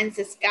 He finds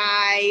this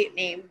guy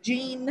named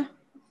Gene,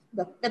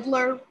 the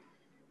fiddler,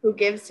 who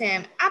gives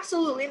him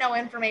absolutely no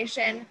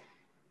information,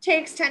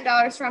 takes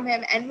 $10 from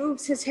him, and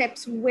moves his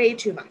hips way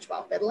too much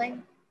while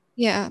fiddling.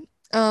 Yeah.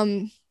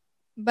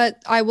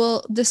 But I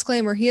will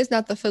disclaimer, he is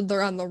not the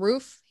fiddler on the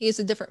roof. He is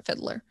a different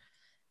fiddler.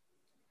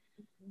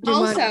 Didn't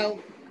want Also,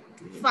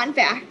 fun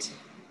fact,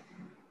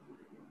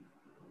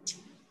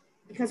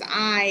 because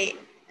I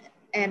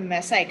am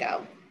a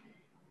psycho,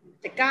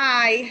 the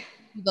guy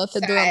the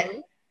fiddler on the said,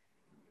 roof.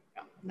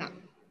 no,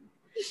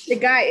 the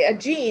guy,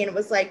 Gene,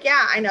 was like,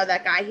 yeah, I know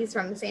that guy. He's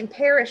from the same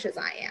parish as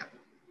I am.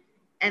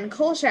 And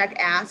Kolchak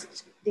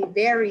asked the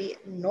very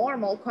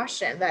normal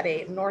question that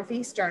a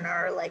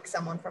Northeasterner, like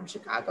someone from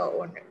Chicago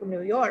or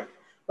New York,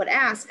 would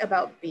ask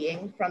about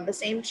being from the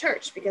same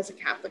church, because a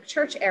Catholic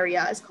church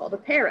area is called a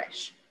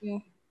parish. Yeah.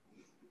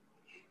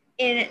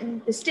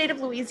 In the state of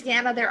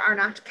Louisiana, there are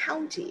not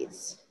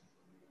counties.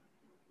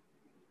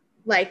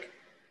 Like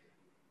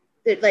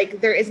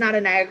there is not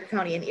a Niagara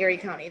County and Erie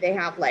County. They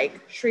have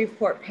like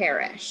Shreveport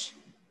Parish.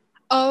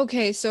 Oh,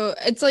 okay, so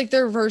it's like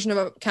their version of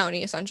a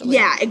county, essentially.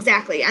 Yeah,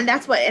 exactly. And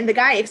the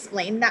guy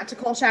explained that to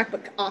Kolchak,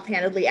 but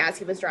offhandedly as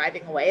he was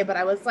driving away. But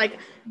I was like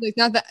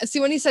not that. See,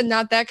 when he said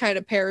not that kind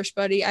of parish,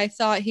 buddy, I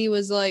thought he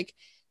was like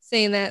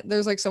saying that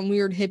there's like some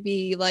weird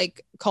hippie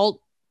like cult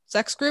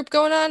sex group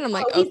going on. I'm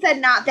like, he said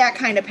not that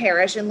kind of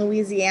parish. In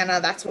Louisiana,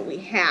 that's what we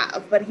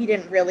have. But he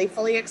didn't really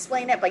fully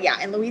explain it. But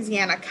yeah, in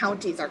Louisiana,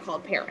 counties are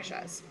called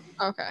parishes.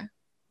 Okay.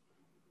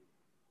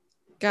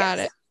 Got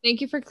Yes. it. Thank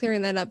you for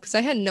clearing that up because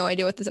I had no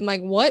idea what this. I'm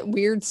like, what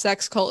weird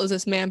sex cult is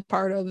this man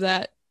part of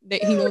that he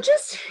knows?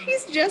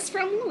 He's just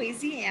from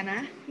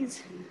Louisiana.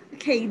 He's a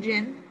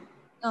Cajun.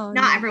 Oh,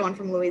 Not no. everyone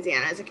from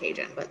Louisiana is a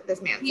Cajun, but this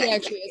man He said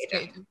actually is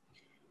Cajun.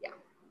 Yeah.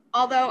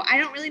 Although I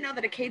don't really know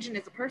that a Cajun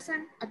is a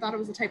person. I thought it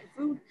was a type of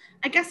food.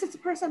 I guess it's a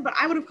person, but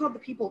I would have called the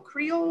people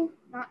Creole,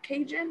 not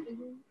Cajun.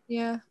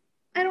 Yeah.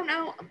 I don't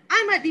know.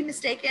 I might be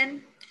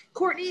mistaken.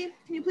 Courtney,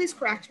 can you please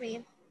correct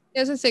me? I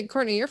was gonna say,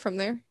 Courtney, you're from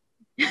there.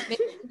 Make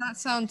that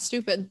sound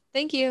stupid.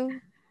 Thank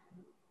you.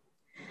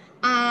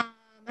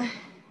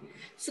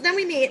 So then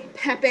we meet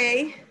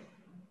Pepe.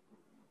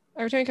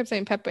 Every time I kept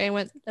saying Pepe, I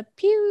went the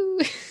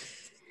pew.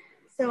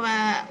 So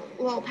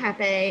little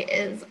Pepe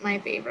is my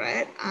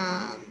favorite.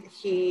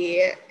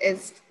 He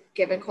is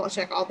giving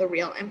Kolchak all the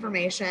real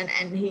information,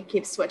 and he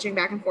keeps switching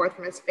back and forth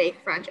from his fake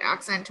French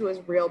accent to his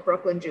real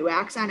Brooklyn Jew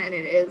accent, and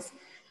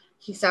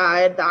he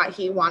said that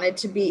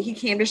he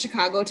came to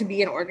Chicago to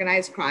be an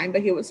organized crime,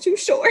 but he was too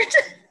short.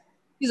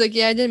 He's like,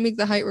 yeah, I didn't meet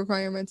the height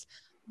requirements.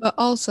 But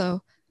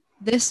also,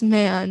 this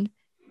man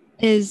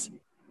is,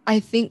 I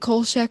think,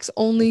 Kolchak's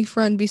only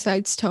friend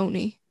besides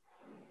Tony.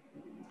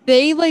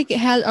 They like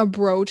had a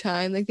bro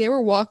time. Like they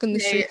were walking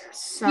the street.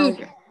 So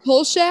Dude,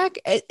 Kolchak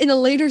in a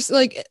later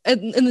like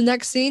in the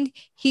next scene,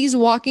 he's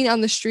walking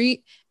on the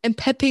street and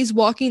Pepe's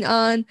walking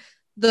on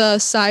the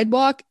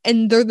sidewalk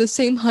and they're the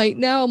same height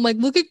now. I'm like,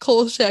 look at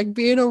Kolchak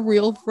being a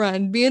real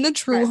friend, being a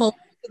true home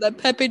so that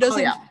Pepe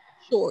doesn't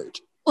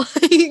short.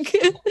 Like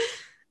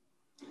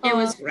it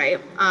was great.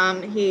 I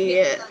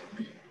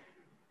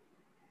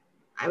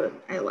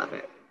love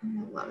it.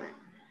 I love it.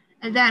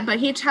 And then, but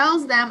he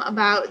tells them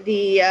about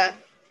the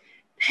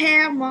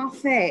Père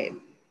Morphe,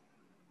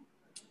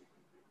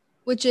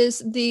 which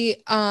is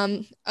the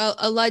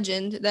a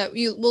legend that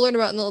we'll learn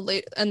about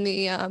in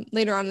the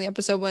later on in the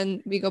episode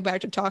when we go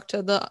back to talk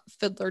to the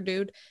fiddler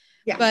dude.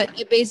 Yeah. But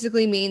it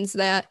basically means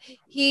that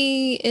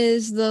he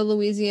is the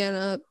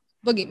Louisiana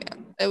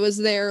boogeyman. It was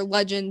their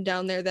legend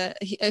down there that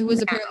it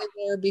was apparently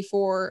there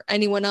before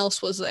anyone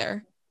else was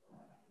there.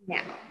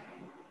 Yeah.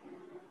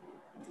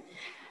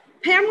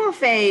 Père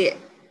Morphe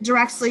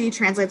directly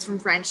translates from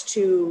French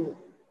to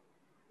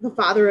the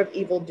father of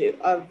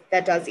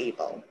that does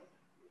evil.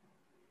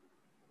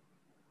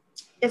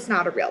 It's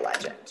not a real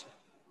legend.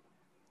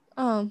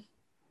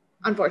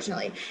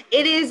 Unfortunately.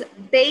 It is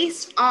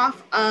based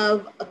off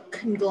of a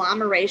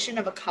conglomeration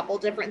of a couple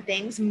different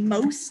things.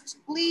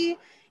 Mostly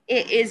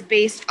it is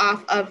based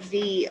off of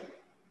the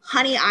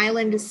Honey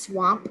Island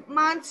swamp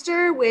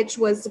monster, which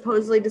was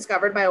supposedly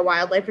discovered by a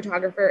wildlife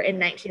photographer in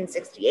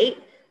 1968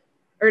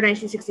 or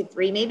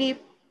 1963 maybe.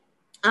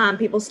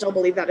 People still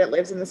believe that it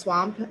lives in the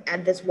swamp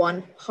at this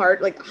one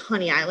part, like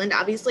Honey Island.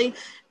 Obviously,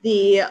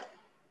 the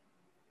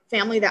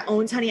family that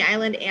owns Honey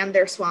Island and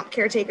their swamp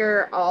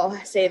caretaker all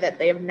say that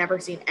they have never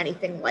seen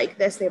anything like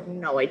this. They have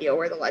no idea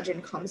where the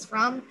legend comes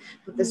from.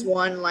 But this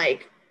one,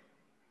 like,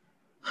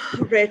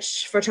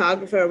 rich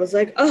photographer was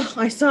like, oh,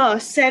 I saw a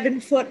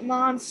 7-foot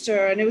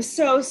monster and it was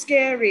so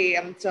scary.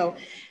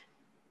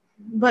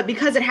 But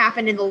because it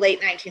happened in the late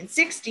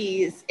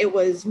 1960s, it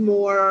was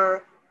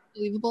more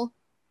believable.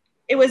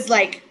 It was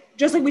like,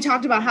 just like we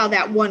talked about how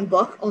that one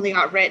book only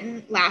got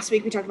written last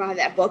week, we talked about how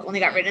that book only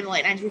got written in the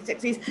late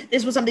 1960s.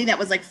 This was something that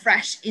was like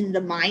fresh in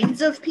the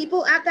minds of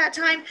people at that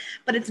time,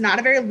 but it's not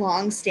a very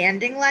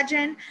long-standing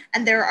legend.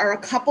 And there are a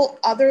couple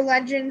other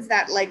legends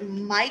that like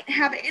might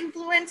have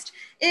influenced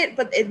it,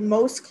 but it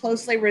most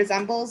closely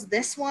resembles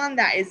this one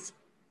that is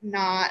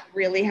not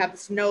really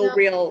has no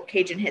real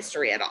Cajun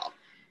history at all.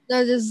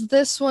 Now, does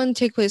this one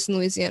take place in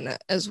Louisiana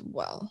as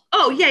well?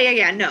 Oh,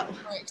 yeah, no.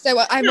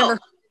 Right, I remember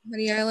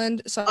Honey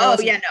Island. So I Oh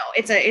wasn't. yeah, no,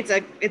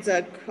 it's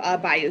a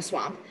bayou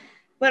swamp,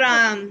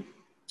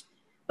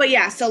 but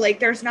yeah. So like,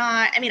 there's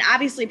not. I mean,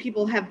 obviously,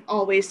 people have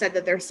always said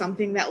that there's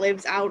something that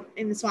lives out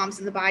in the swamps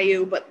in the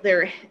bayou, but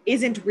there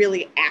isn't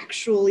really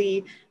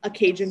actually a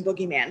Cajun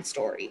boogeyman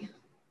story.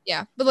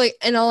 Yeah, but like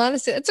in all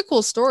honesty, it's a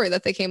cool story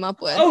that they came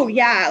up with. Oh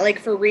yeah, like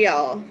for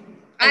real.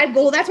 And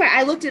Well, that's why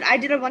I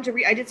did a bunch of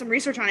I did some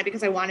research on it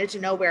because I wanted to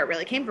know where it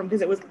really came from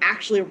because it was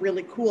actually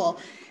really cool.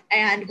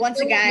 And there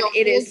were no holes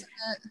in it.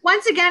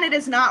 once again it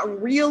is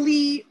not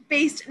really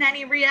based in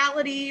any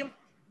reality,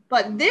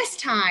 but this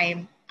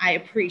time I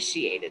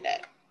appreciated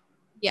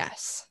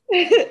Yes,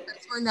 it.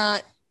 we're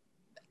not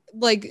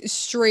like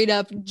straight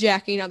up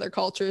jacking other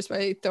cultures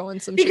by throwing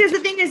some shit Because the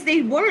thing is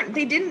they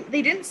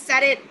didn't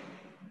set it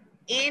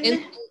in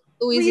in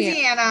Louisiana.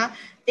 Louisiana.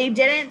 They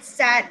didn't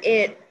set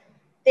it.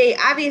 They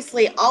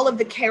obviously, all of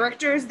the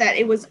characters that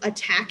it was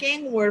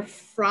attacking were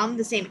from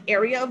the same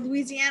area of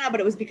Louisiana, but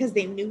it was because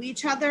they knew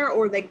each other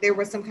or like there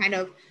was some kind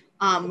of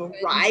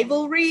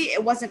rivalry.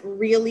 It wasn't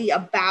really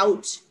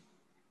about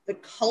the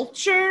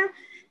culture.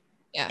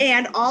 Yeah,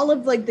 And all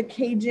of like the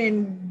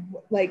Cajun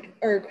like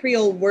or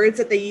Creole words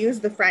that they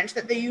used, the French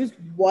that they used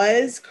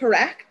was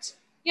correct.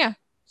 yeah.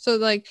 So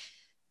like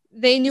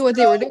they knew what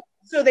they were doing.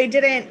 So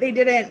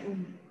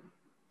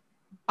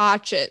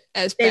Botch it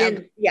as they bad.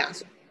 didn't, yeah,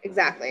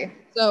 exactly.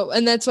 So,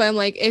 and that's why I'm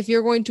like, if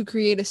you're going to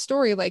create a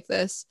story like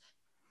this,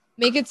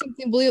 make it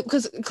something believable.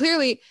 Because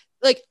clearly,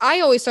 like I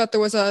always thought there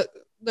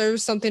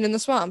was something in the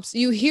swamps.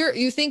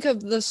 You think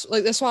of this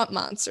like the swamp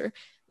monster,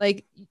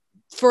 like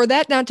for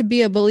that not to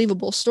be a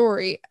believable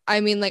story. I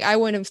mean, like I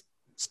wouldn't have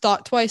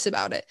thought twice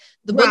about it.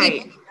 The boogie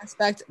Right.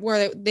 aspect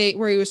where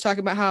he was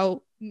talking about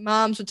how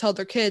moms would tell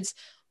their kids,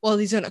 well,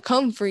 he's gonna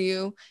come for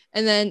you.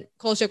 And then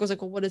Kolchak was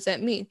like, well, what does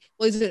that mean?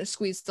 Well, he's gonna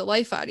squeeze the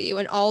life out of you.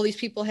 And all these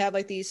people have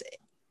like these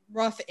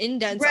rough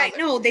indents on Right.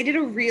 their No, they did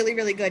a really,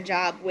 really good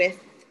job with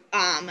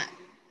um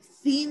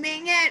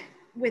theming it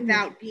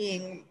without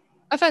being,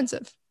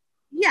 offensive.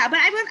 yeah, but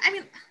I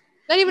mean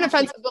Not even not,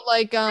 offensive, but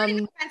like not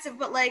even offensive,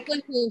 but like,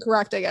 politically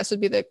incorrect, I guess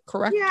would be the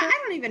correct yeah, term. I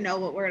don't even know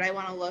what word I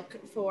want to look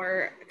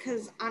for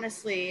because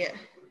honestly,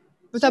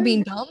 Without somebody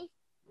being dumb,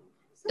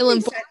 somebody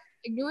ill-informed, said,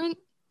 ignorant.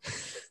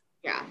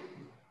 yeah,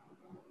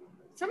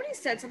 somebody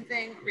said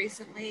something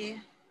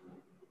recently.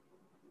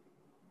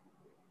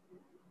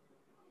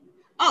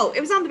 Oh,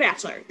 it was on The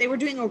Bachelor. They were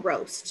doing a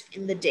roast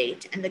in the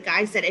date, and the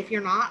guy said, if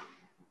you're not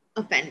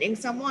offending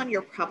someone,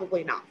 you're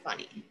probably not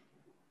funny.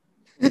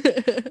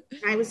 And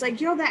I was like,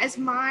 that is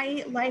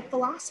my life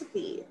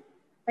philosophy. If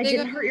I They go,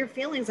 didn't hurt your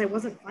feelings, I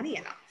wasn't funny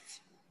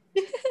enough.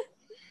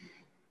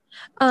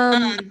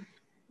 um, Um,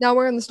 now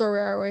we're in the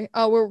story, are we?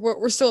 Oh,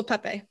 we're still at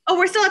Pepe. oh,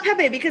 we're still at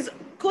Pepe because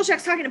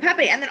Kolchak's talking to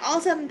Pepe, and then all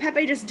of a sudden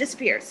Pepe just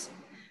disappears.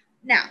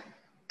 Now,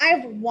 I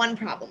have one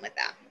problem with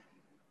that.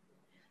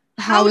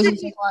 How How is did it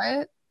so he?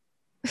 quiet?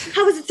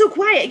 How is it so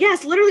quiet?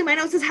 Yes, literally, my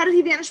note says, "How did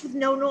he vanish with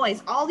no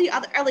noise?" All the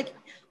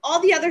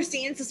other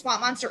scenes, the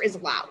swamp monster is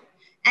loud.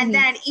 And Mhm.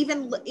 then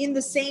even in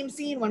the same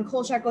scene, when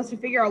Kolchak goes to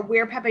figure out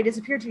where Pepe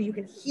disappeared to, you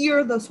can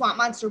hear the swamp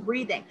monster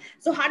breathing.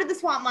 So how did the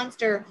swamp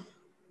monster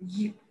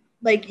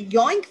like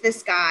yoink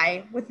this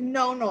guy with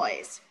no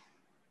noise?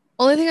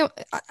 Only thing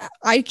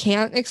I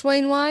can't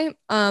explain why.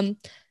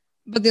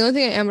 But the only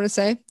thing I am gonna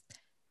say,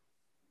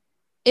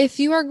 if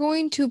you are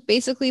going to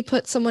basically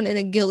put someone in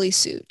a ghillie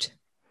suit,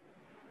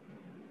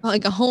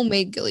 like a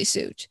homemade ghillie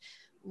suit,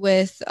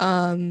 with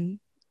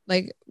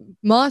like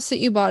moss that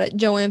you bought at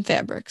Joann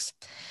Fabrics,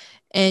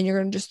 and you're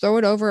gonna just throw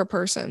it over a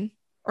person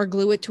or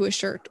glue it to a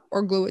shirt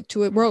or glue it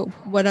to a robe,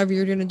 whatever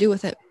you're gonna do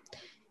with it.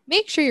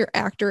 Make sure your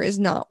actor is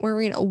not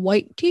wearing a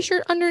white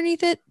t-shirt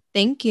underneath it.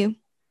 Thank you.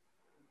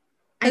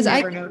 I Because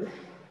never noticed.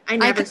 I I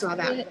never could saw see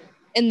that. it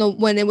in the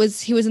when he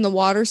was in the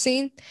water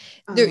scene.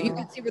 There you Oh.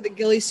 can see where the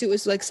ghillie suit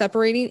was like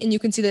separating, and you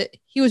can see that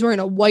he was wearing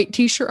a white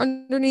t-shirt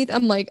underneath.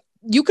 I'm like,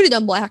 you could have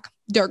done black,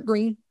 dark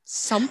green,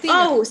 something.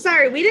 Oh,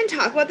 sorry, we didn't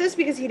talk about this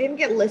because he didn't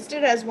get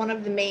listed as one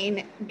of the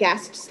main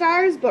guest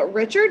stars, but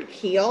Richard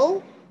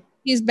Keel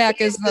He's back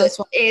as the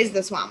swamp. is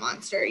the swamp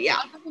monster. A Yeah,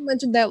 lot of people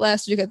mentioned that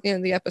last week at the end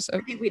of the I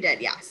episode, think we did.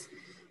 Yes.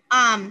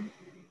 Um.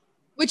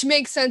 which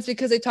makes sense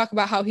because they talk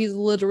about how he's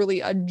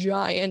literally a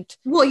giant.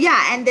 Well,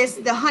 yeah, and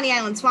the Honey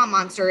Island swamp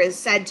monster is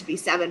said to be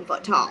 7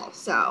 foot tall.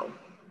 So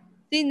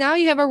See, now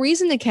you have a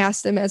reason to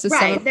cast him as a right,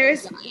 7 foot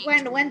there's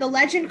giant. when the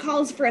legend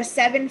calls for a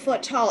 7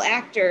 foot tall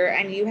actor,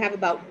 and you have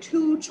about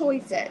two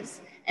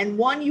choices, and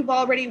one you've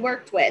already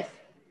worked with.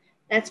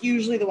 That's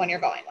usually the one you're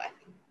going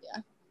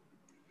with.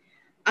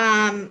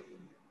 Yeah.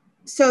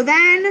 So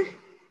then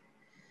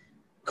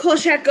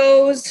Kolchak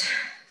goes,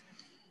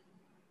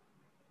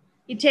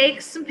 he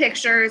takes some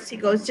pictures, he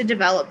goes to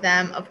develop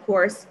them. Of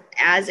course,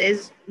 as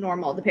is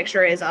normal, the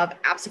picture is of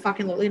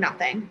absolutely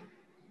nothing.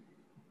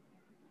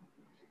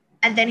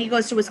 And then he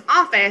goes to his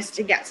office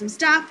to get some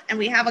stuff, and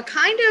we have a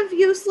kind of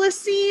useless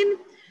scene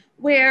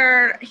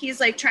where he's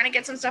like trying to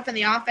get some stuff in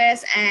the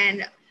office,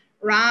 and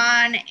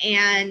Ron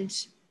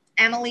and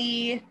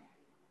Emily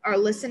are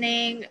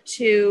listening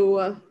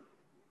to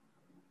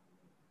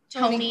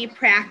Tony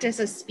practice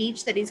a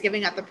speech that he's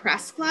giving at the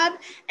press club.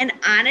 And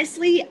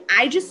honestly,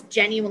 I just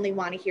genuinely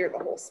want to hear the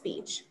whole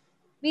speech.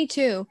 Me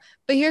too.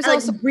 But here's I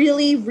also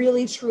really,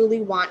 really,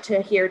 truly want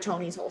to hear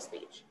Tony's whole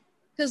speech.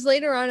 because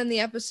later on in the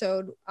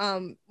episode,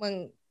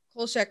 when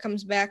Kolchak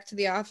comes back to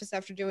the office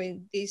after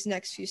doing these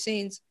next few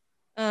scenes,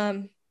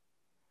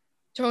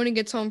 Tony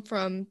gets home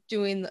from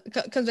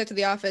comes back to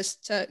the office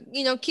to,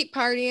 keep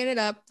partying it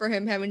up for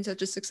him having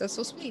such a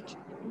successful speech.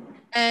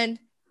 And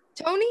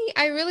Tony,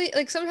 I really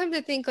like sometimes I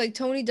think like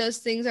Tony does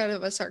things out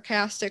of a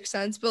sarcastic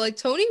sense, but like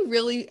Tony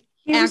really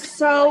he was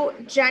so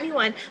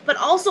genuine, but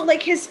also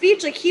like his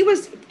speech, like he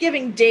was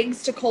giving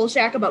digs to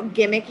Kolchak about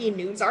gimmicky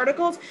news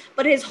articles,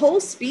 but his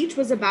whole speech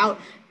was about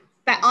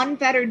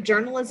unfettered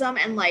journalism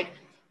and like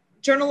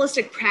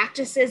journalistic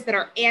practices that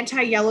are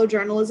anti-yellow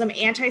journalism,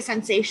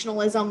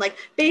 anti-sensationalism. Like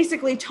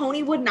basically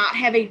Tony would not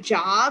have a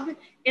job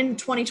in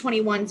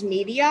 2021's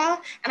media.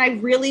 And I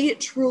really,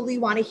 truly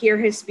want to hear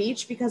his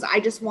speech because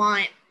I just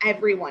want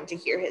everyone to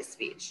hear his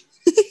speech.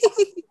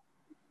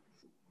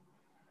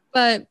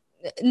 But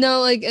no,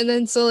 like, and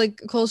then so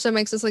like Kolchak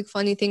makes this like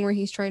funny thing where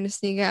he's trying to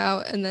sneak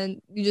out, and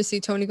then you just see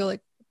Tony go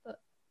like,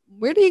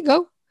 "Where did he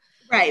go?"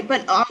 Right,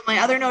 but my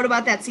other note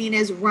about that scene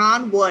is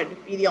Ron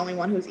would be the only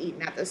one who's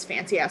eaten at this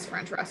fancy ass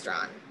French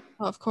restaurant.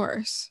 Oh, of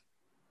course.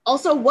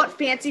 Also, what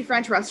fancy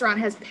French restaurant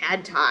has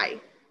pad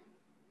thai?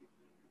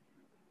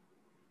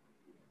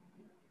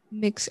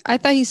 I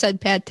thought he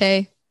said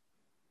pate.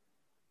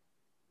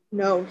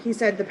 No, he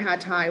said the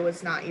pad thai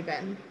was not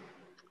even.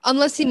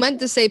 Unless he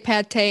meant to say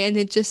pate and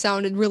it just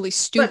sounded really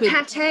stupid.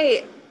 But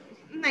pate,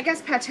 I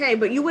guess pate,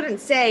 but you wouldn't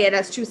say it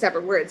as two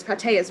separate words.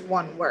 Pate is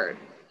one word.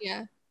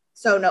 Yeah.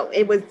 So no,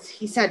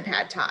 he said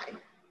pad thai.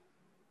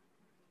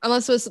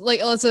 Unless it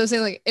was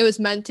saying like it was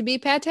meant to be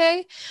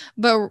pate,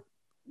 but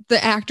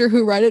the actor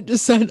who read it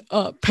just said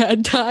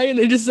pad thai, and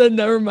they just said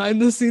never mind,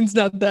 the scene's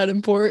not that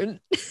important.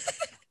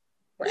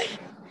 Right.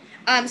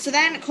 So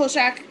then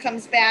Kolchak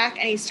comes back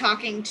and he's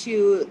talking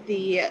to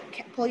the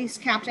police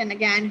captain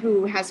again,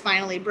 who has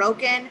finally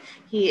broken.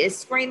 He is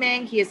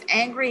screaming. He is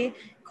angry.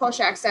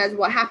 Kolchak says,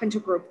 "What happened to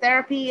group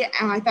therapy?"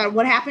 And I thought,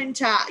 "What happened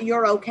to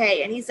you're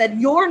okay?" And he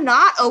said, "You're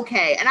not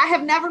okay." And I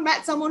have never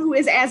met someone who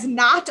is as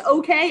not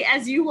okay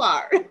as you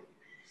are.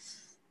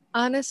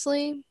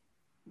 Honestly,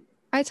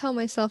 I tell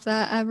myself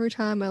that every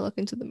time I look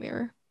into the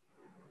mirror.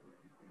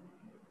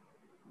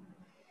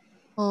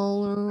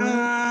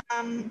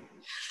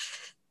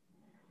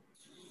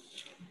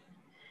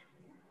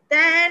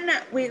 Then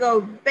we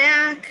go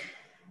back.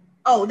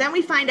 Oh, then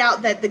we find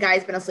out that the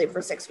guy's been asleep for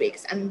 6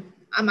 weeks. And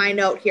on my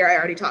note here, I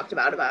already talked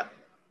about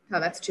how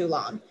that's too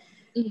long.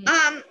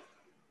 Mm-hmm.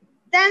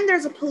 Then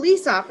there's a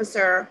police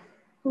officer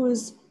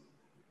who's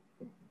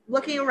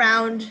looking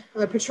around,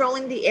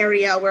 patrolling the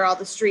area where all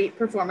the street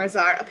performers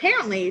are,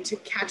 apparently to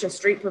catch a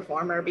street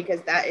performer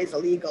because that is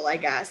illegal, I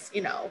guess,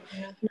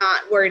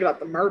 not worried about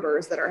the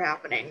murders that are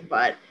happening.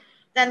 But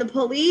then the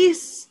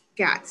police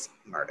gets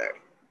murdered.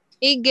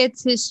 He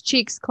gets his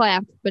cheeks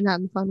clapped, but not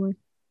in a fun way.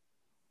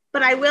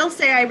 But I will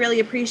say I really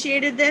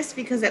appreciated this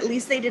because at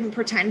least they didn't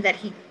pretend that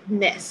he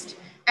missed.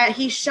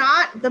 He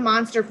shot the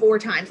monster 4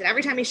 times, and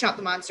every time he shot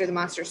the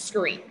monster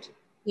screamed.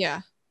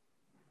 Yeah.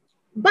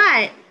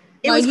 But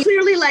it was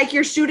clearly like,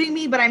 you're shooting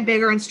me, but I'm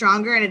bigger and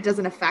stronger, and it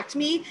doesn't affect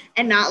me,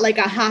 and not like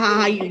a ha ha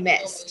ha, you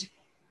missed.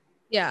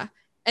 Yeah.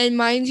 And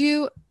mind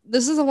you,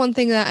 this is the one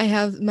thing that I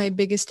have my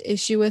biggest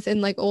issue with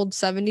in like old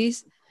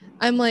 70s.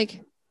 I'm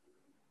like,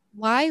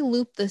 why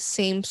loop the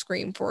same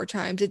scream 4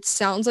 times? It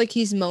sounds like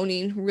he's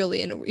moaning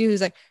really, and he was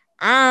like,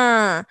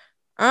 in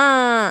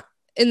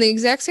the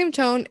exact same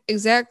tone,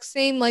 exact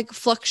same like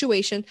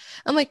fluctuation.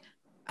 I'm like,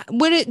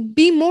 would it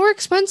be more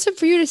expensive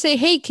for you to say,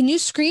 "Hey, can you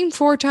scream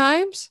 4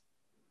 times?"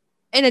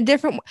 In a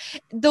different,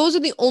 those are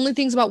the only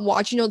things about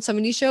watching old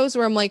 70s shows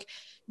where I'm like,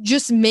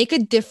 just make a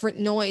different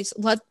noise.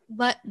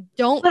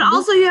 Don't. But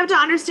also you have to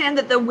understand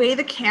that the way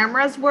the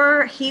cameras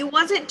were, he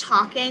wasn't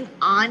talking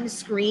on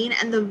screen,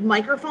 and the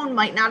microphone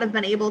might not have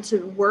been able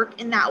to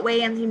work in that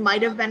way, and it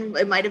might have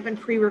been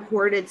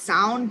pre-recorded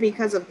sound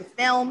because of the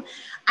film.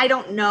 I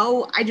don't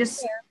know.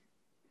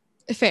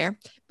 Fair.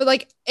 But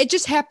like it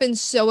just happened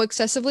so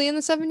excessively in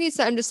the 70s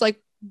that I'm just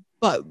like,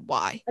 but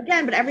why?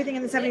 Again, but everything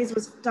in the 70s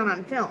was done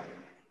on film.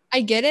 I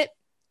get it.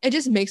 It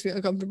just makes me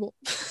uncomfortable.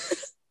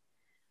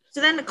 So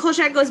then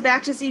Kolchak goes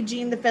back to see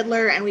Gene the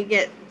Fiddler, and we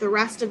get the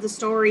rest of the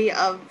story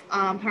of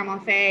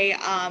Paramount Faye.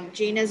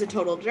 Gene is a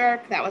total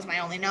jerk. That was my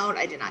only note.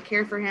 I did not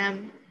care for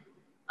him.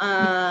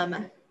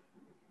 So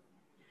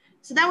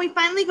then we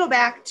finally go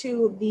back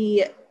to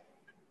the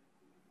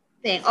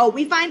thing. Oh,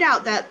 we find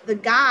out that the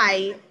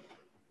guy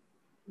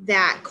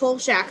that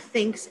Kolchak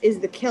thinks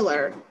is the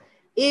killer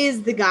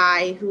is the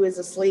guy who is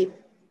asleep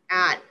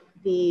at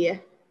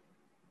the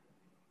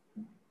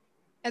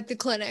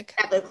clinic.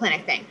 At the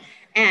clinic thing.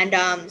 And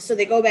so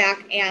they go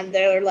back and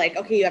they're like,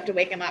 "Okay, you have to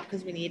wake him up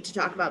because we need to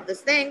talk about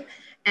this thing."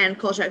 And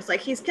Kolchak's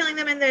like, "He's killing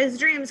them in his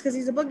dreams because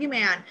he's a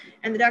boogeyman."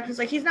 And the doctor's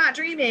like, "He's not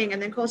dreaming."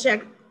 And then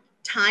Kolchak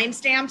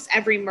timestamps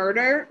every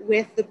murder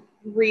with the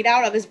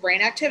readout of his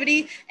brain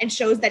activity and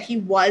shows that he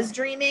was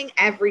dreaming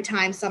every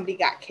time somebody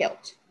got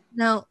killed.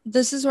 Now,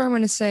 this is where I'm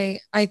going to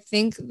say I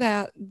think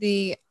that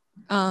the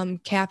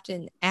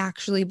captain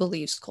actually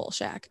believes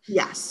Kolchak.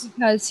 Yes.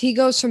 Because he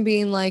goes from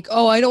being like,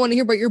 oh, I don't want to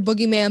hear about your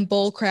boogeyman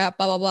bull crap,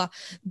 blah, blah, blah.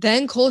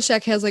 Then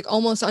Kolchak has like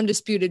almost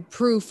undisputed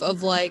proof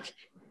of like,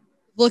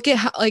 look at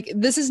how, like,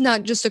 this is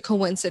not just a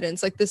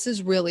coincidence. Like, this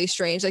is really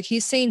strange. Like,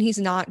 he's saying he's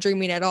not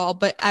dreaming at all,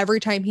 but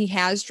every time he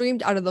has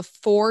dreamed, out of the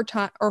 4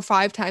 or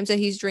 5 times that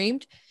he's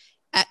dreamed,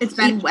 it's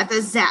been at the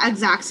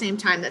exact same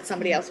time that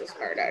somebody else was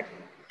murdered.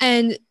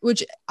 And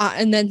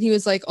then he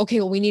was like,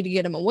 okay, well, we need to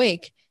get him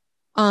awake.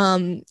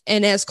 And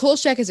as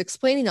Kolchak is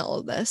explaining all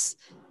of this,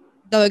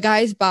 the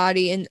guy's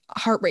body and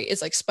heart rate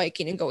is like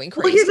spiking and going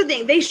crazy. Well, here's the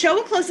thing. They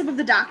show a close-up of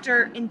the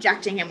doctor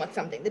injecting him with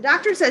something. The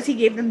doctor says he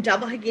gave him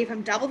double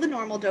the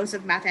normal dose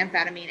of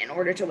methamphetamine in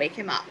order to wake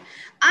him up.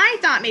 I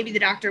thought maybe the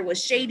doctor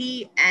was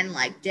shady and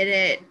like did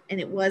it, and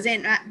it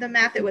wasn't the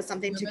meth, it was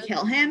something to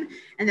kill him,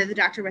 and that the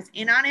doctor was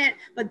in on it.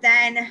 But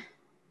then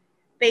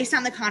based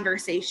on the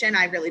conversation,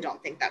 I really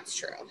don't think that's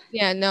true.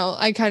 Yeah, no,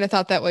 I kind of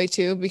thought that way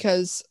too,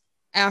 because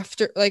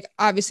after, like,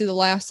 obviously the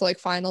last like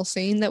final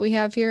scene that we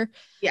have here.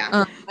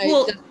 Yeah.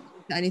 Well,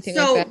 anything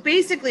so like that.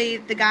 Basically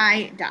the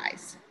guy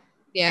dies.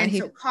 Yeah. And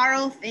so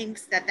Carl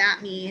thinks that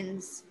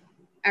means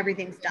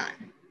everything's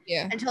done.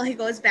 Yeah. Until he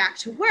goes back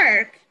to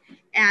work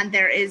and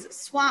there is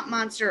swamp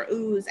monster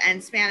ooze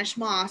and Spanish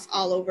moss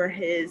all over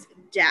his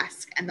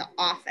desk and the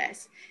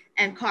office.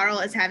 And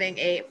Carl is having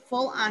a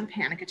full-on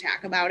panic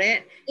attack about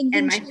it.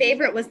 And my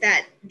favorite was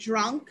that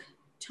drunk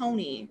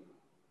Tony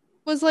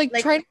was like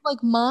trying to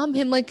like mom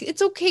him, like,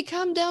 it's okay,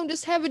 calm down,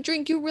 just have a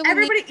drink, you really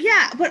everybody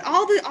but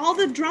all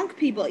the drunk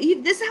people,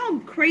 this is how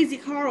crazy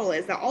Carl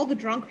is, that all the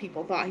drunk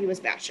people thought he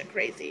was batshit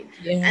crazy.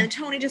 Yeah. And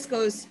Tony just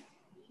goes,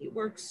 he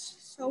works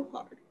so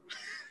hard.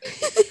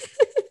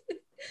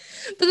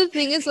 But the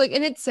thing is, like,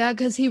 and it's sad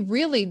because he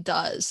really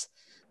does,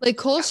 like,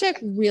 Kolchak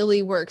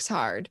really works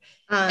hard.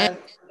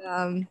 But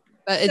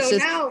it's so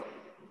just now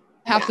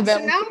half the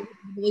battle. So now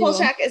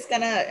Kolchak is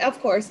gonna, of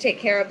course, take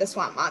care of the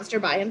swamp monster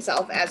by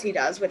himself, as he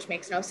does, which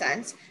makes no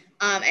sense.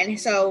 And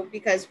so,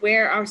 because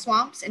where are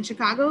swamps in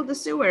Chicago? The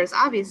sewers,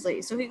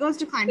 obviously. So he goes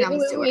to climb down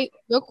the sewer. Wait,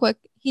 real quick.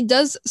 He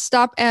does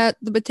stop at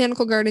the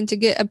botanical garden to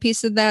get a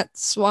piece of that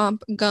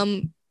swamp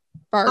gum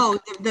bark. Oh,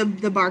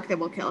 the bark that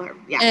will kill her.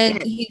 Yeah.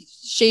 And he's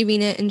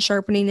shaving it and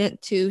sharpening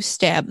it to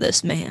stab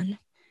this man.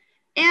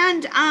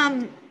 And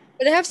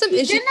but I have some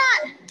issues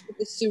with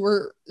the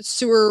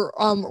sewer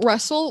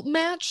wrestle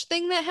match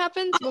thing that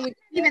happened. I'm not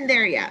even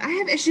there yet. I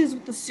have issues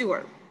with the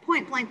sewer,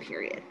 point blank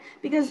period,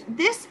 because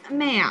this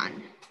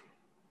man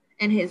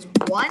in his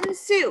one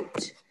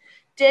suit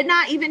did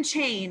not even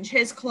change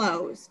his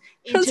clothes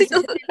because he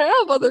doesn't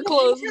have other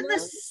clothes into the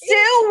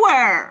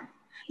sewer.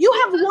 You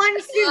have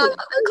one suit. You wear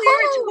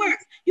it to work.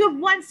 You have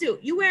one suit.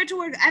 You wear it to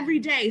work every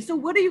day. So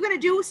what are you gonna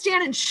do?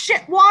 Stand in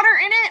shit water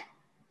in it?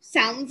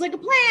 Sounds like a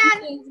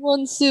plan.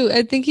 One suit.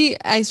 I think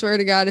I swear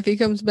to God, if he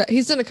comes back,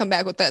 he's gonna come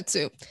back with that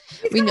suit.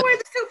 He's gonna wear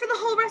the suit for the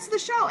whole rest of the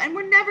show, and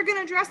we're never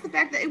gonna address the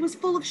fact that it was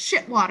full of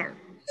shit water.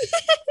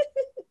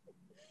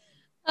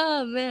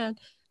 Oh man.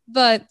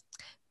 But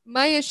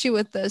my issue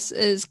with this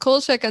is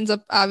Kolchak ends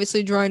up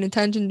obviously drawing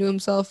attention to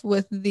himself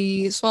with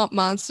the swamp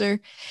monster.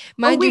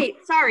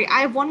 Sorry. I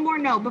have one more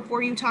note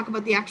before you talk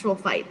about the actual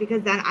fight,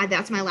 because then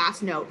that's my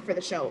last note for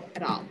the show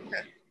at all.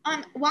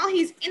 Okay. While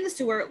he's in the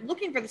sewer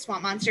looking for the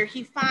swamp monster,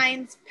 he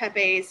finds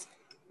Pepe's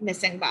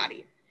missing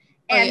body.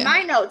 And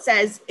my note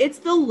says it's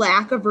the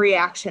lack of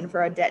reaction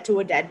for a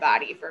dead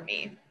body for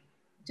me.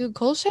 Dude,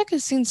 Kolchak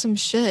has seen some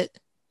shit.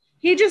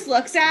 He just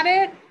looks at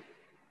it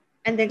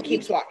and then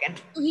keeps walking.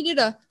 He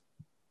did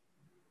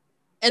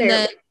and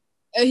then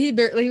he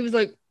was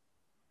like,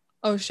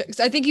 oh shit. 'Cause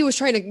I think he was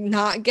trying to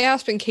not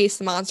gasp in case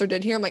the monster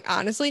did hear him, like,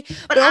 honestly.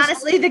 But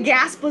honestly, the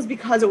gasp was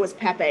because it was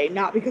Pepe,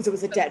 not because it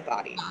was a dead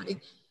body.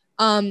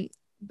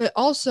 But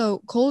also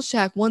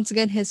Kolchak once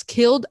again has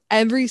killed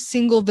every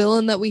single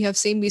villain that we have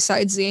seen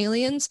besides the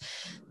aliens.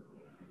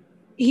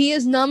 He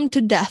is numb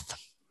to death.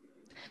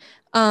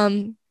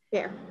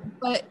 Fair.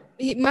 But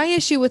my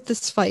issue with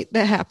this fight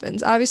that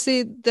happens,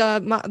 obviously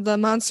the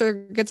monster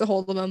gets a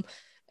hold of him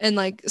and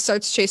like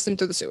starts chasing him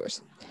through the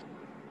sewers.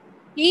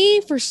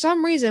 He, for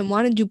some reason,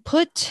 wanted to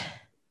put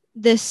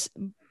this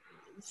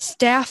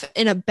staff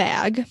in a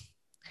bag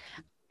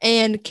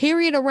and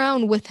carry it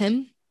around with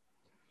him.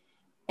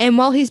 And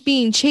while he's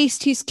being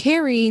chased, he's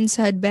carrying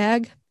said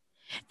bag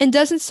and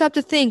doesn't stop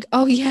to think,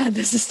 oh yeah,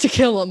 this is to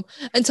kill him,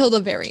 until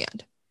the very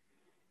end.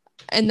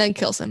 And then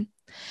kills him.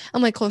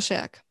 I'm like,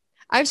 Kolchak,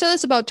 I've said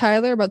this about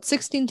Tyler about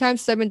 16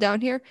 times since I've been down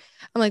here.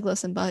 I'm like,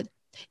 listen, bud,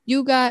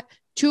 you got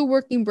 2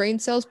 working brain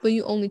cells, but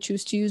you only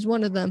choose to use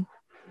one of them.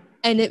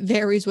 And it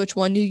varies which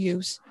one you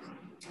use.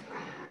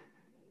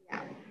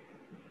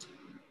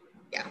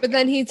 Yeah. But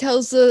then he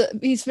tells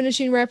he's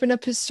finishing wrapping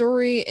up his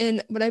story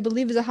in what I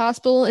believe is a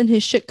hospital in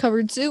his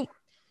shit-covered suit.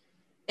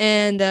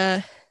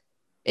 And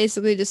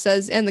basically just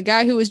says, and the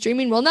guy who was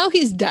dreaming, well, now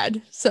he's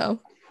dead. So,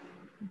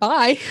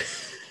 bye.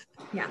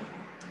 Yeah.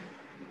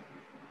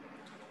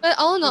 But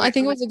all in all, I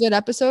think it was a good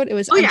episode. It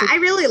was Oh yeah, I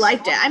really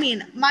liked it. I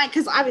mean,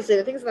 because obviously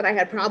the things that I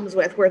had problems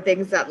with were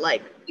things that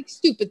like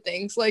stupid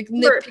things, like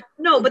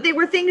no, but they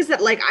were things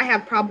that like I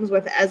have problems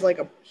with as like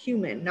a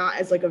human, not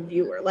as like a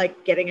viewer.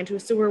 Like getting into a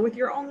sewer with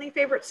your only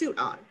favorite suit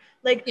on.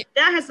 Like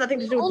that has nothing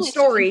to do with the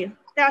story.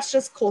 That's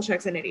just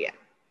Kolchak's an idiot.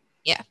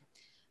 Yeah.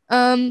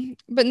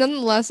 But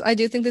nonetheless, I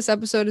do think this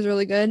episode is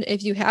really good.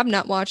 If you have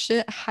not watched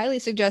it, I highly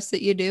suggest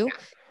that you do.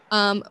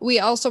 We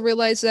also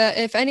realized that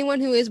if anyone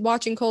who is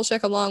watching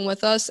Kolchak along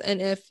with us,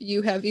 and if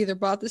you have either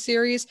bought the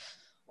series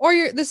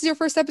or this is your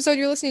first episode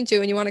you're listening to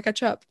and you want to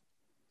catch up.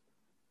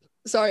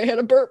 Sorry, I had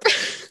a burp.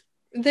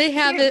 They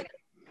have it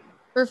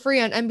for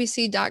free on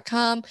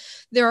NBC.com.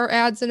 There are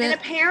ads in it. And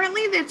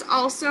apparently that's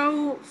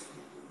also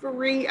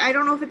free. I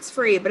don't know if it's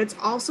free, but it's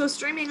also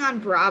streaming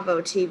on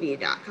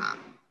BravoTV.com.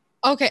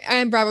 Okay,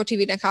 and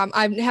BravoTV.com.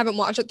 I haven't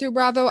watched it through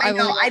Bravo. I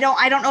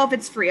don't know if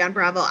it's free on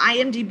Bravo.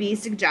 IMDb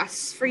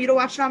suggests for you to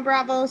watch it on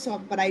Bravo,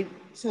 so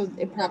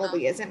it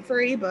probably isn't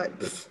free, but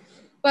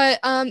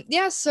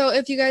yeah, so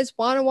if you guys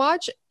want to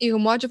watch, you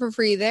can watch it for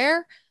free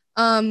there.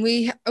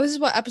 This is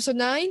what, episode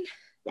 9?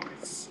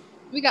 Yes.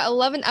 We got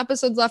 11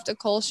 episodes left of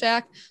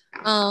Kolchak.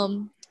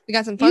 We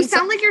got some fun. You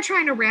sound like you're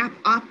trying to wrap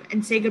up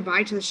and say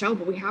goodbye to the show,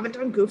 but we haven't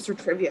done goofs or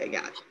trivia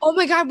yet. Oh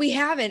my god, we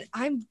haven't.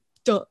 I'm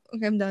done.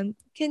 Okay, I'm done.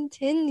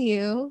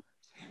 Continue.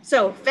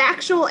 So,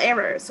 factual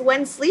errors.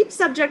 When sleep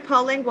subject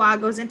Paul Langlois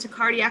goes into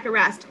cardiac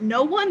arrest,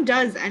 no one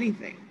does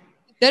anything.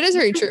 That is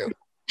very true.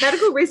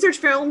 Medical research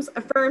firms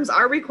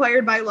are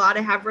required by law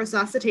to have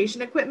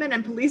resuscitation equipment,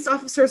 and police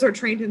officers are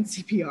trained in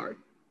CPR.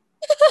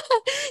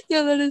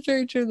 Yeah, that is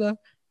very true, though.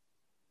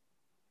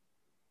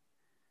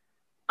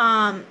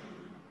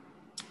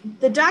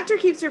 The doctor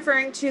keeps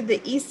referring to the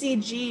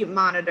ECG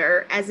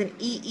monitor as an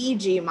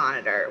EEG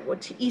monitor.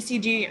 What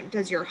ECG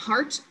does your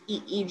heart,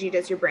 EEG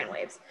does your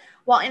brainwaves,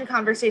 while in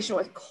conversation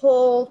with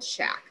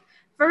Kolchak.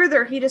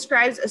 Further, he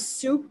describes a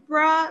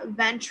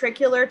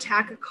supraventricular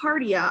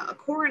tachycardia, a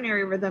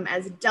coronary rhythm,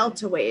 as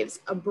delta waves,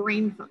 a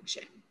brain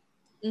function.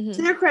 Mm-hmm.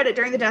 To their credit,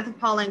 during the death of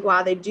Paul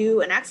Langlois, they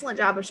do an excellent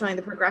job of showing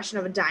the progression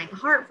of a dying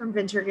heart from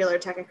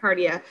ventricular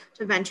tachycardia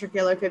to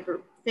ventricular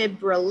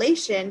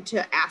fibrillation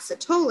to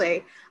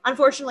acetylate.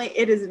 Unfortunately,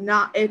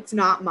 it's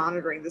not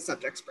monitoring the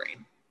subject's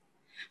brain.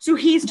 So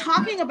he's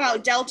talking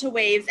about delta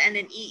waves and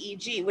an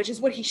EEG, which is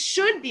what he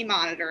should be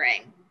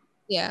monitoring.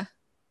 Yeah.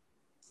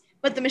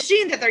 But the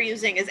machine that they're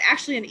using is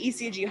actually an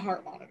ECG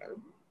heart monitor.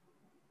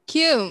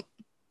 Cute.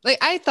 Like,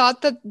 I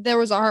thought that there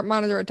was a heart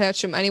monitor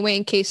attached to him anyway,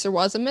 in case there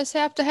was a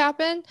mishap to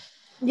happen.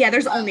 Yeah,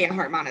 there's only a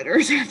heart monitor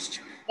attached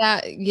to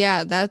it.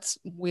 Yeah, that's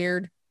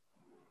weird.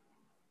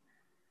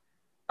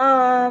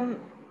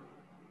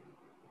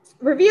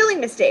 Revealing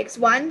mistakes.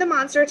 1, the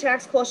monster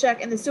attacks Kolchak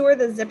in the sewer.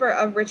 The zipper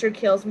of Richard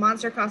Keel's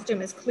monster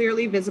costume is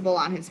clearly visible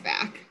on his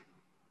back.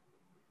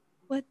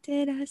 What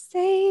did I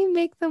say?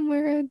 Make them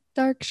wear a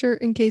dark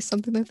shirt in case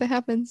something like that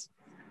happens.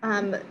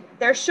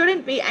 There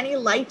shouldn't be any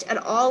light at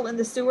all in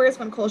the sewers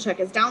when Kolchak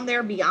is down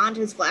there beyond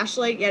his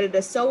flashlight, yet it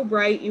is so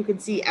bright you can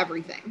see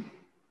everything.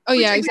 Oh,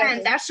 yeah, exactly.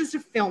 Again, that's just a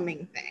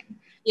filming thing.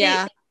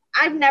 Yeah.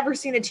 I've never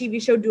seen a TV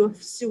show do a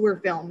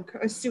sewer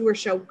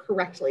show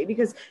correctly,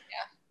 because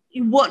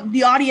what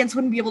the audience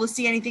wouldn't be able to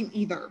see anything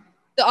either.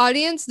 The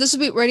audience, this would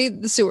be ready,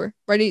 the sewer.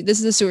 Ready, this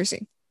is the sewer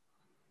scene.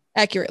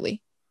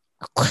 Accurately.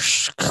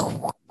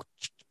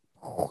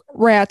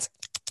 Rats.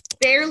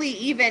 Barely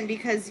even,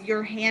 because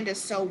your hand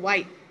is so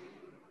white.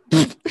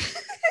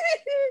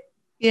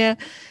 Yeah,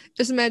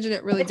 just imagine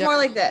it really. It's more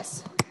like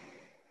this.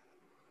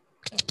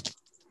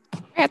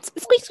 Rats,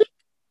 squeak, squeak.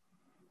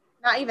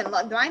 Not even.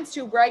 Mine's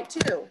too bright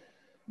too.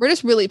 We're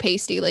just really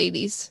pasty,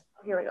 ladies.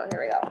 Here we go.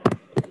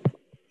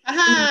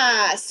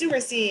 Aha! Sewer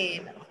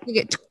scene.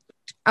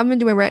 I'm gonna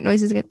do my rat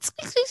noises again.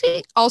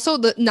 Also,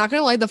 not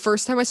gonna lie, the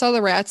first time I saw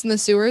the rats in the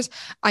sewers,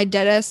 I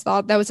deadass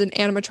thought that was an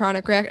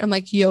animatronic rat. I'm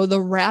like, yo, the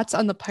rats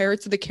on the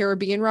Pirates of the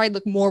Caribbean ride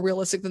look more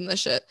realistic than this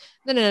shit.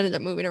 Then it ended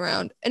up moving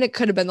around, and it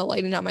could have been the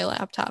lighting on my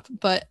laptop,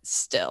 but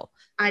still.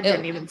 I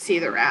didn't even see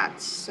the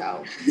rats,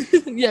 so.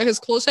 Yeah, because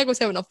Kolchak was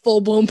having a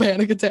full-blown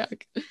panic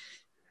attack.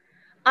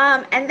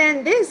 And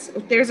then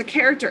there's a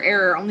character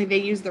error, only they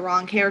used the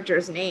wrong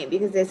character's name,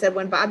 because they said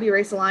when Bobby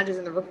Ray Solange is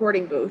in the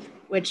recording booth,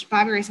 which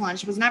Bobby Ray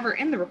Solange was never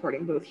in the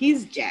recording booth.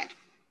 He's dead.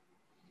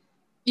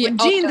 Yeah,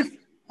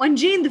 when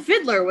Gene the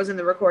Fiddler was in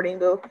the recording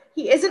booth,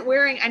 he isn't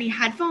wearing any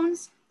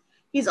headphones.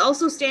 He's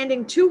also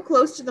standing too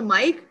close to the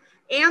mic,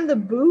 and the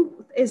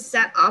booth is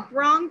set up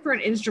wrong for an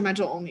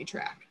instrumental-only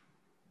track.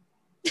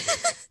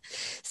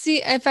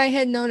 See, if I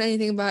had known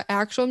anything about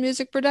actual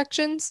music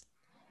productions,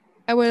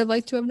 I would have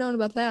liked to have known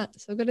about that.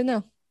 So good to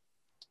know.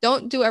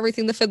 Don't do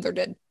everything the Fiddler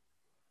did.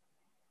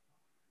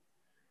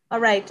 All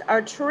right,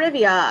 our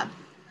trivia.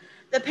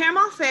 The Père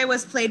Malfait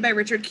was played by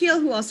Richard Keel,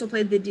 who also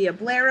played the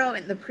Diablero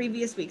in the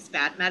previous week's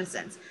Bad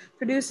Medicines.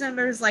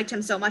 Producers liked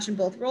him so much in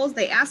both roles,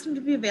 they asked him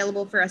to be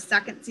available for a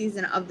second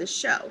season of the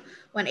show.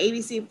 When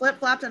ABC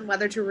flip-flopped on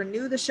whether to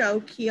renew the show,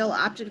 Keel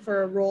opted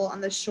for a role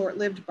on the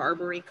short-lived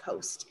Barbary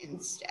Coast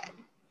instead.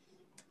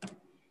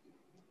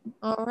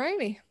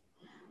 Alrighty.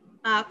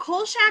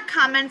 Kolchak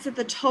comments that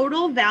the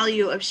total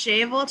value of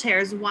Chez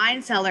Voltaire's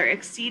wine cellar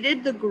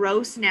exceeded the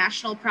gross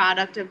national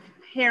product of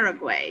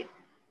Paraguay.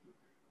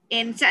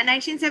 In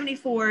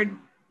 1974,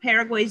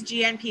 Paraguay's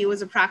GNP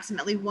was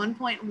approximately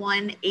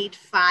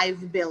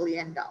 $1.185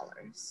 billion.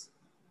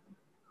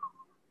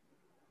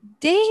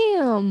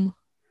 Damn.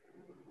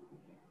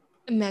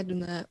 Imagine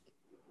that.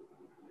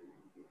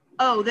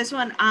 Oh, this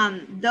one.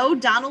 Though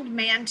Donald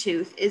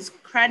Mantooth is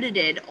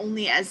credited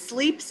only as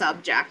sleep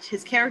subject,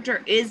 his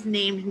character is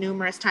named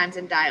numerous times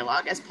in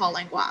dialogue as Paul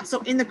Langlois.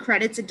 So in the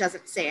credits, it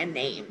doesn't say a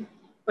name,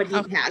 but he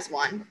has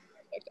one.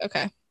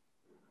 Okay.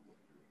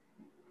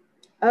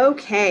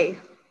 Okay.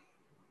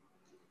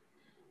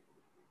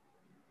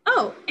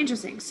 Oh,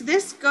 interesting. So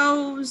this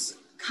goes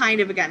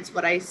kind of against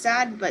what I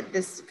said, but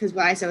this, because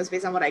what I said was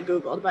based on what I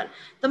Googled. But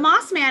the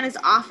Moss Man is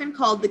often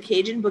called the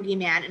Cajun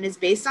Boogeyman and is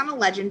based on a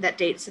legend that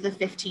dates to the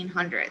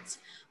 1500s.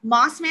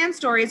 Moss Man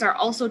stories are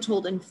also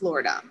told in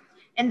Florida.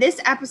 In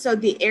this episode,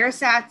 the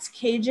Airsats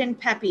Cajun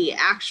Pepe,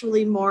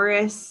 actually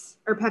Morris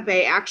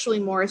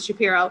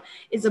Shapiro,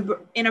 is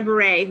in a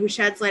beret who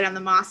sheds light on the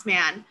Moss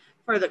Man.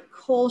 For the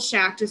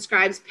Kolchak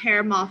describes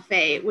Père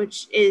Maufait,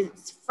 which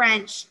is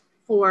French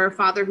for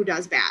father who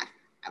does bad.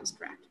 I was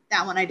correct.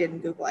 That one I didn't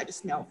Google. I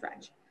just know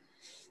French.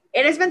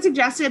 It has been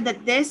suggested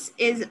that this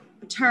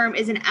term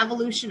is an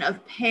evolution of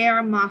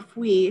Père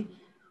Maufait,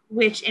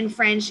 which in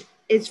French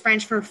is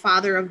French for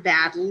father of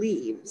bad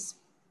leaves.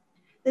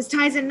 This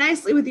ties in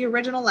nicely with the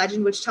original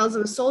legend, which tells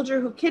of a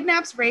soldier who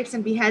kidnaps, rapes,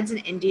 and beheads an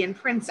Indian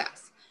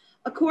princess.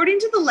 According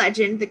to the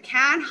legend, the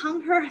cat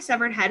hung her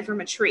severed head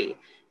from a tree.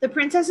 The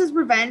princess's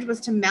revenge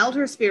was to meld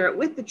her spirit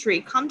with the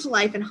tree, come to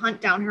life, and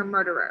hunt down her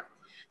murderer.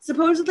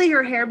 Supposedly,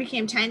 her hair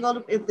became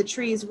tangled with the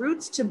tree's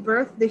roots to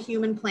birth the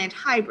human-plant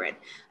hybrid.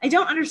 I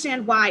don't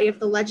understand why, if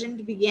the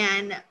legend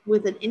began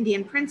with an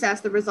Indian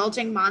princess, the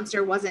resulting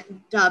monster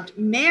wasn't dubbed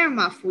Mère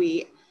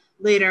Maufait,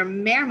 later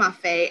Mère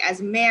Maufait, as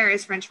mère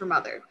is French for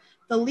mother.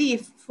 The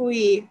leaf,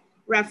 fouille,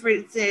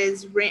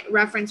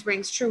 reference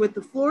rings true with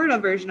the Florida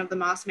version of the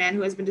Moss Man,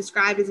 who has been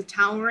described as a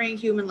towering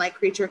human-like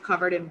creature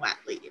covered in wet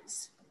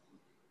leaves.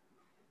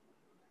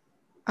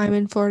 I'm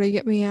in Florida,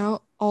 get me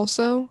out.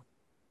 Also,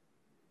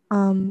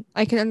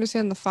 I can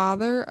understand the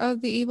father of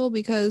the evil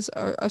because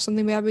of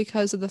something bad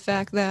because of the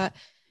fact that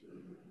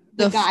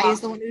the guy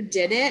is the one who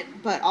did it,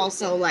 but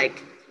also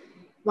like,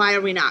 why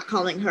are we not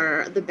calling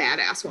her the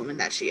badass woman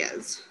that she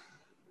is?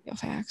 Yeah,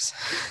 facts.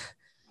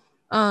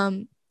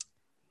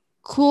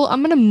 Cool.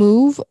 I'm gonna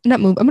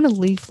I'm gonna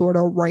leave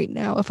Florida right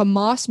now. If a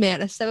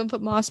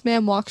 7-foot moss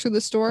man walks through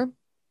the store,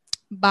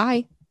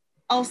 bye.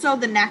 Also,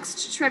 the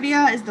next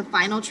trivia is the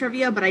final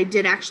trivia, but I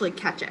did actually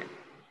catch it.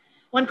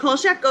 When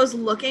Kolchak goes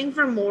looking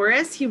for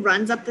Morris, he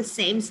runs up the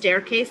same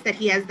staircase that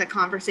he has the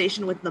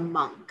conversation with the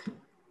monk.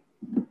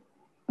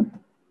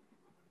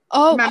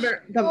 Oh,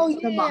 remember the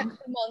monk? The monk,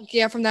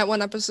 yeah, from that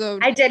one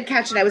episode. I did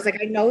catch it. I was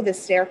like, I know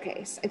this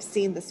staircase. I've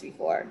seen this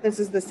before. This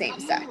is the same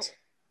set.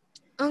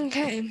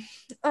 Okay.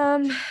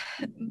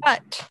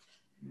 But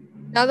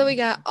now that we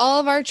got all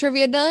of our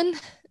trivia done,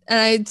 and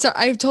I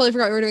totally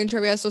forgot we were doing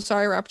trivia, so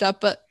sorry I wrapped up,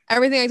 but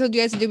everything I told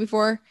you guys to do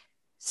before,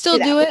 still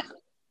do it.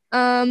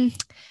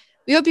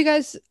 We hope you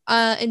guys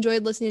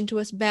enjoyed listening to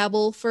us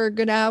babble for a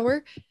good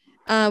hour.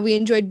 We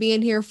enjoyed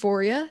being here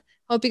for you.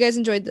 Hope you guys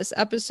enjoyed this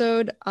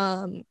episode.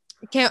 I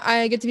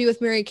get to be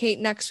with Mary Kate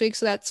next week,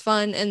 so that's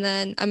fun. And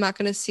then I'm not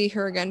going to see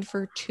her again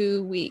for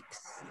 2 weeks.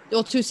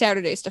 Well, 2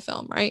 Saturdays to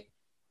film, right?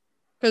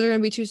 Because they're going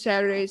to be 2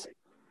 Saturdays.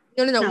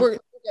 No. We're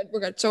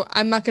good. So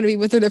I'm not going to be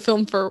with her to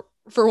film for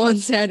 1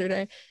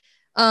 Saturday.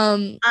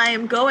 I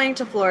am going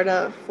to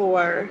Florida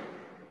for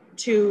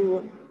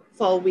 2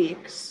 full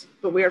weeks,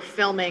 but we're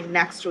filming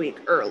next week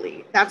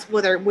early. That's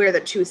where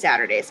the 2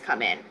 Saturdays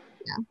come in.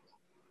 Yeah.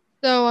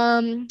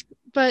 So,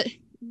 but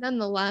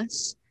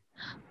nonetheless,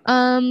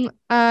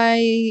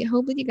 I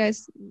hope that you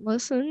guys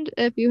listened.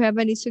 If you have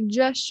any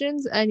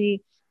suggestions,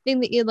 anything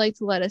that you'd like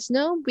to let us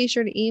know, be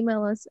sure to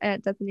email us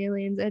at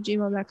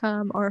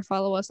deathandaliens@gmail.com or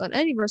follow us on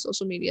any of our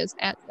social medias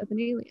at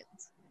deathandaliens.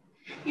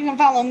 You can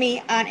follow me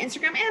on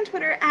Instagram and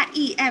Twitter at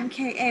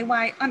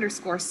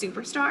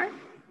EMKAY_superstar.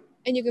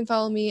 And you can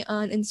follow me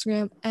on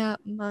Instagram at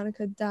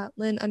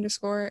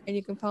monica.lynn_. And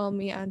you can follow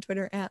me on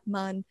Twitter at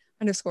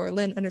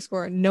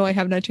mon_lynn_. No, I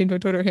have not changed my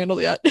Twitter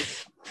handle yet.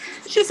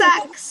 She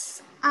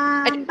sucks.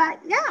 But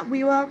yeah,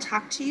 we will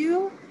talk to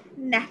you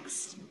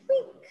next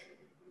week.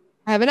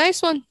 Have a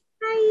nice one.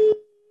 Bye.